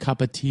that's your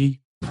cup of tea,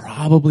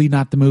 probably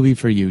not the movie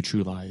for you,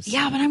 True Lies.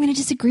 Yeah, but I'm going to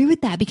disagree with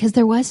that because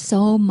there was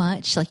so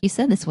much, like you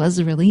said, this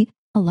was really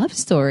a love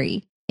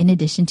story in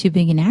addition to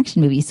being an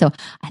action movie. So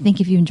I think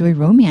if you enjoy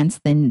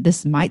romance, then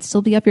this might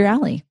still be up your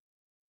alley.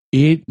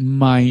 It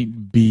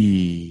might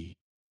be.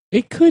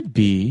 It could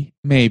be.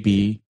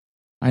 Maybe.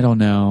 I don't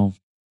know.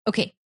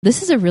 Okay.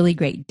 This is a really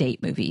great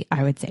date movie,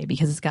 I would say,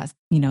 because it's got,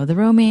 the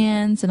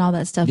romance and all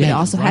that stuff. Yeah, it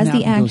also has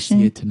the action.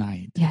 Go see it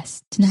tonight.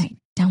 Yes, tonight.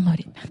 Download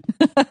it.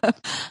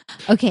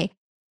 Okay.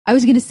 I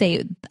was going to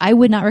say, I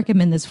would not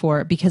recommend this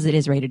because it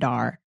is rated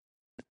R.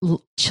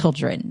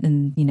 Children,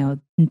 and,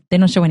 they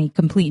don't show any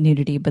complete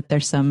nudity, but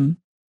there's some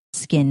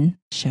skin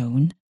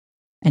shown,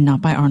 and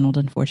not by Arnold,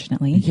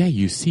 unfortunately. Yeah,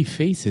 you see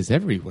faces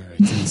everywhere.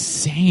 It's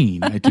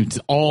insane. It's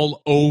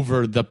all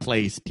over the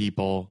place,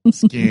 people.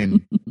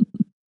 Skin.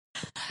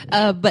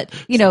 But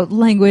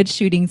language,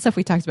 shooting, stuff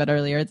we talked about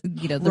earlier.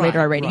 The rated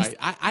R ratings.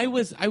 Right. I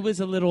was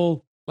a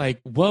little like,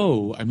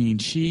 whoa. I mean,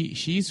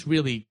 she's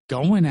really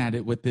going at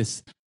it with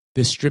this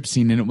strip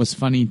scene, and it was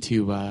funny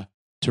to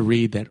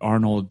read that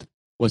Arnold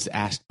was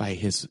asked by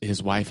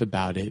his wife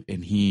about it,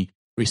 and he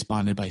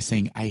responded by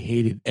saying, "I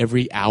hated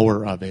every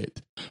hour of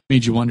it."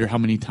 Made you wonder how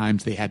many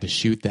times they had to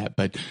shoot that.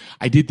 But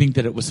I did think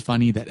that it was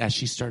funny that as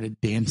she started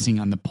dancing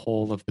on the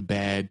pole of the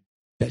bed,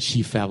 that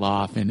she fell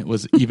off, and it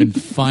was even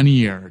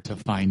funnier to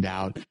find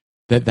out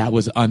that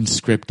was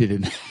unscripted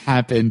and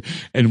happened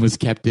and was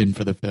kept in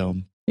for the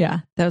film. Yeah,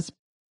 that was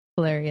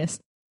hilarious.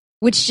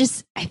 Which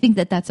just, I think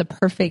that's a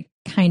perfect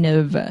kind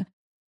of,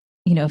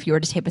 if you were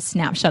to take a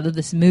snapshot of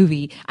this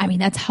movie, I mean,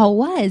 that's how it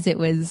was. It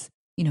was,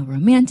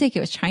 romantic. It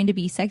was trying to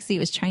be sexy. It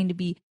was trying to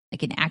be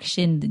like an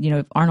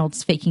action.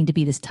 Arnold's faking to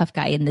be this tough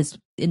guy in this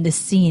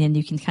scene, and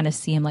you can kind of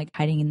see him like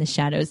hiding in the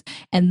shadows.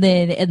 And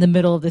then in the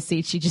middle of the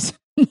scene, she just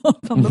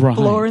on the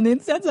floor, and then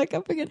stands back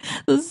up again.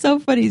 It was so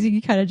funny. So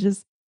you kind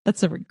of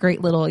that's a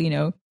great little,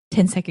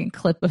 10-second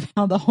clip of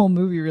how the whole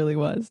movie really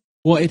was.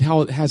 Well, it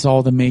has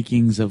all the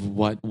makings of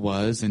what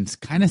was and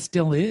kind of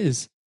still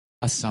is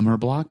a summer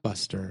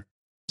blockbuster.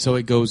 So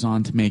it goes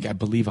on to make, I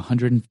believe,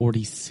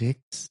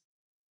 146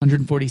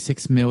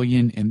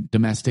 million and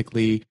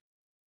domestically,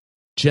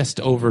 just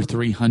over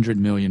 300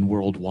 million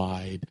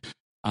worldwide,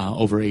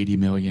 over 80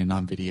 million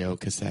on video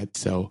cassette.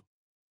 So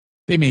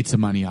they made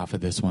some money off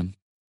of this one.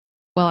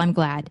 Well, I'm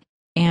glad.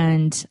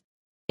 And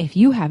if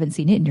you haven't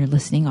seen it and you're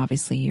listening,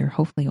 obviously you're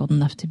hopefully old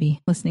enough to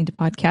be listening to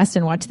podcasts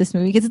and watch this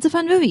movie because it's a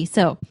fun movie.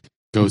 So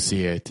go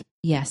see it.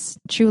 Yes,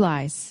 True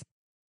Lies.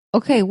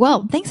 Okay,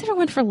 well, thanks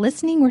everyone for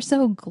listening. We're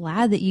so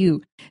glad that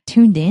you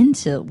tuned in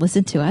to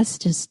listen to us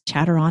just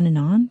chatter on and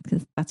on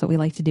because that's what we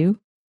like to do.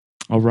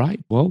 All right.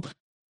 Well,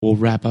 we'll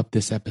wrap up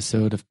this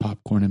episode of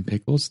Popcorn and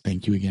Pickles.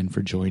 Thank you again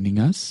for joining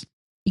us.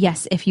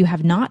 Yes, if you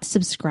have not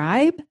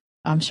subscribed,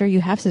 I'm sure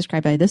you have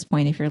subscribed by this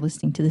point if you're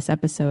listening to this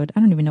episode.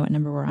 I don't even know what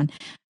number we're on.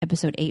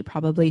 Episode 8,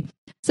 probably.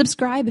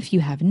 Subscribe if you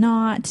have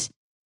not.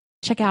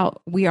 Check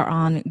out, we are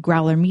on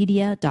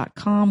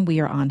growlermedia.com.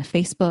 We are on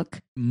Facebook.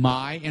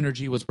 My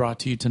Energy was brought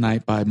to you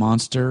tonight by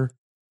Monster,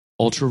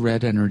 Ultra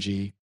Red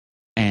Energy,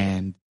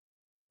 and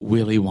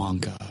Willy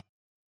Wonka.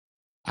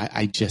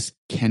 I just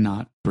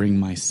cannot bring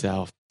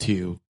myself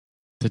to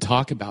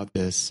talk about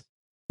this,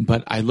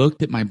 but I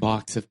looked at my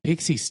box of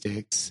Pixie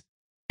Sticks,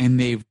 and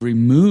they've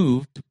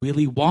removed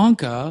Willy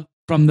Wonka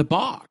from the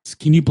box.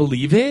 Can you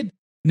believe it?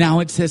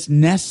 Now it says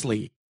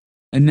Nestle.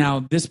 And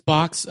now this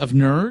box of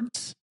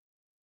nerds,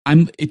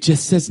 it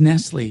just says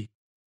Nestle.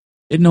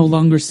 It no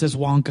longer says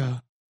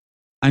Wonka.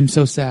 I'm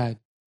so sad.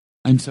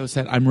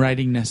 I'm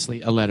writing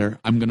Nestle a letter.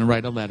 I'm going to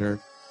write a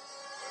letter.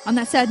 On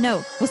that sad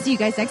note, we'll see you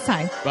guys next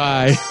time.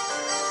 Bye.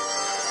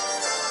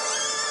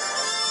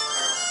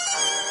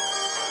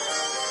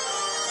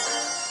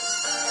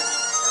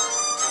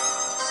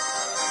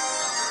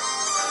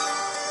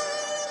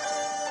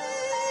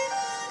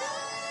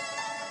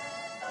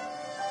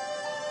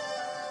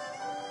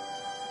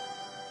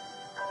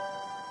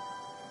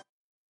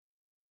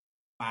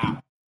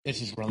 Wow,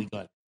 this is really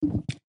good.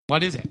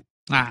 What is it?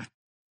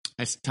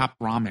 It's Top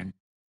Ramen.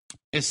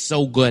 It's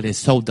so good. It's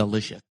so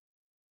delicious.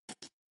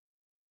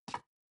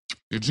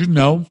 Did you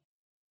know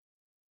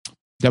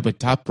that with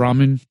Top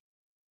Ramen,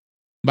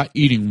 by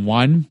eating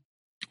one,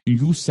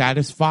 you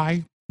satisfy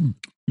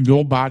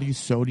your body's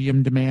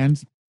sodium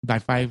demands by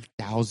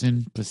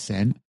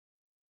 5,000%?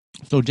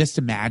 So just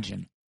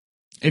imagine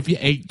if you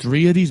ate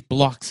 3 of these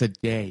blocks a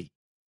day,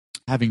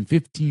 having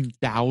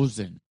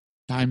 15,000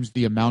 times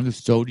the amount of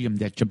sodium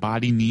that your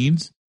body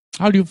needs.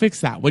 How do you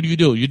fix that? What do?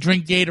 You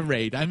drink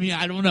Gatorade. I mean,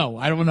 I don't know.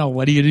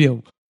 What do you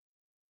do?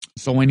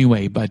 So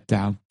anyway, but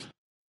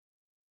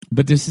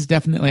this is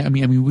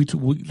definitely, we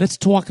let's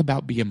talk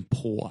about being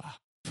poor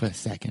for a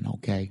second,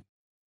 okay?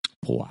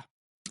 Poor.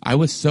 I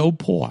was so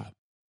poor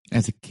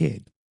as a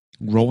kid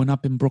growing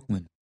up in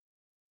Brooklyn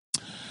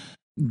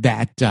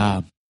that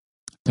to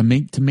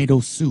make tomato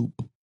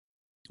soup,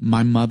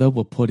 my mother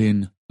would put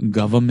in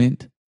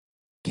government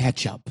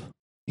ketchup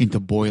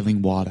into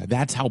boiling water.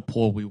 That's how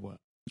poor we were.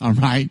 All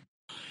right.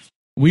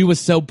 We were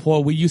so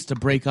poor, we used to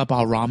break up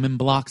our ramen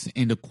blocks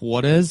into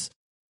quarters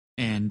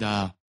and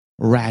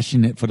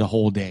ration it for the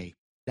whole day.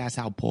 That's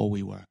how poor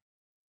we were.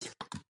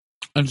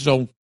 And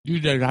so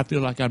these days, I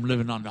feel like I'm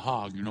living on the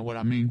hog. You know what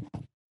I mean?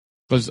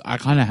 Because I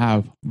kind of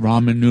have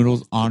ramen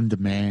noodles on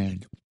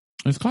demand.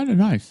 It's kind of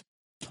nice.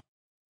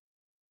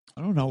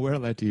 I don't know where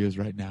Letty is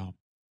right now.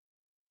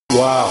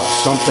 Wow,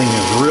 something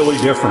is really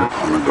different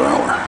on the Growler.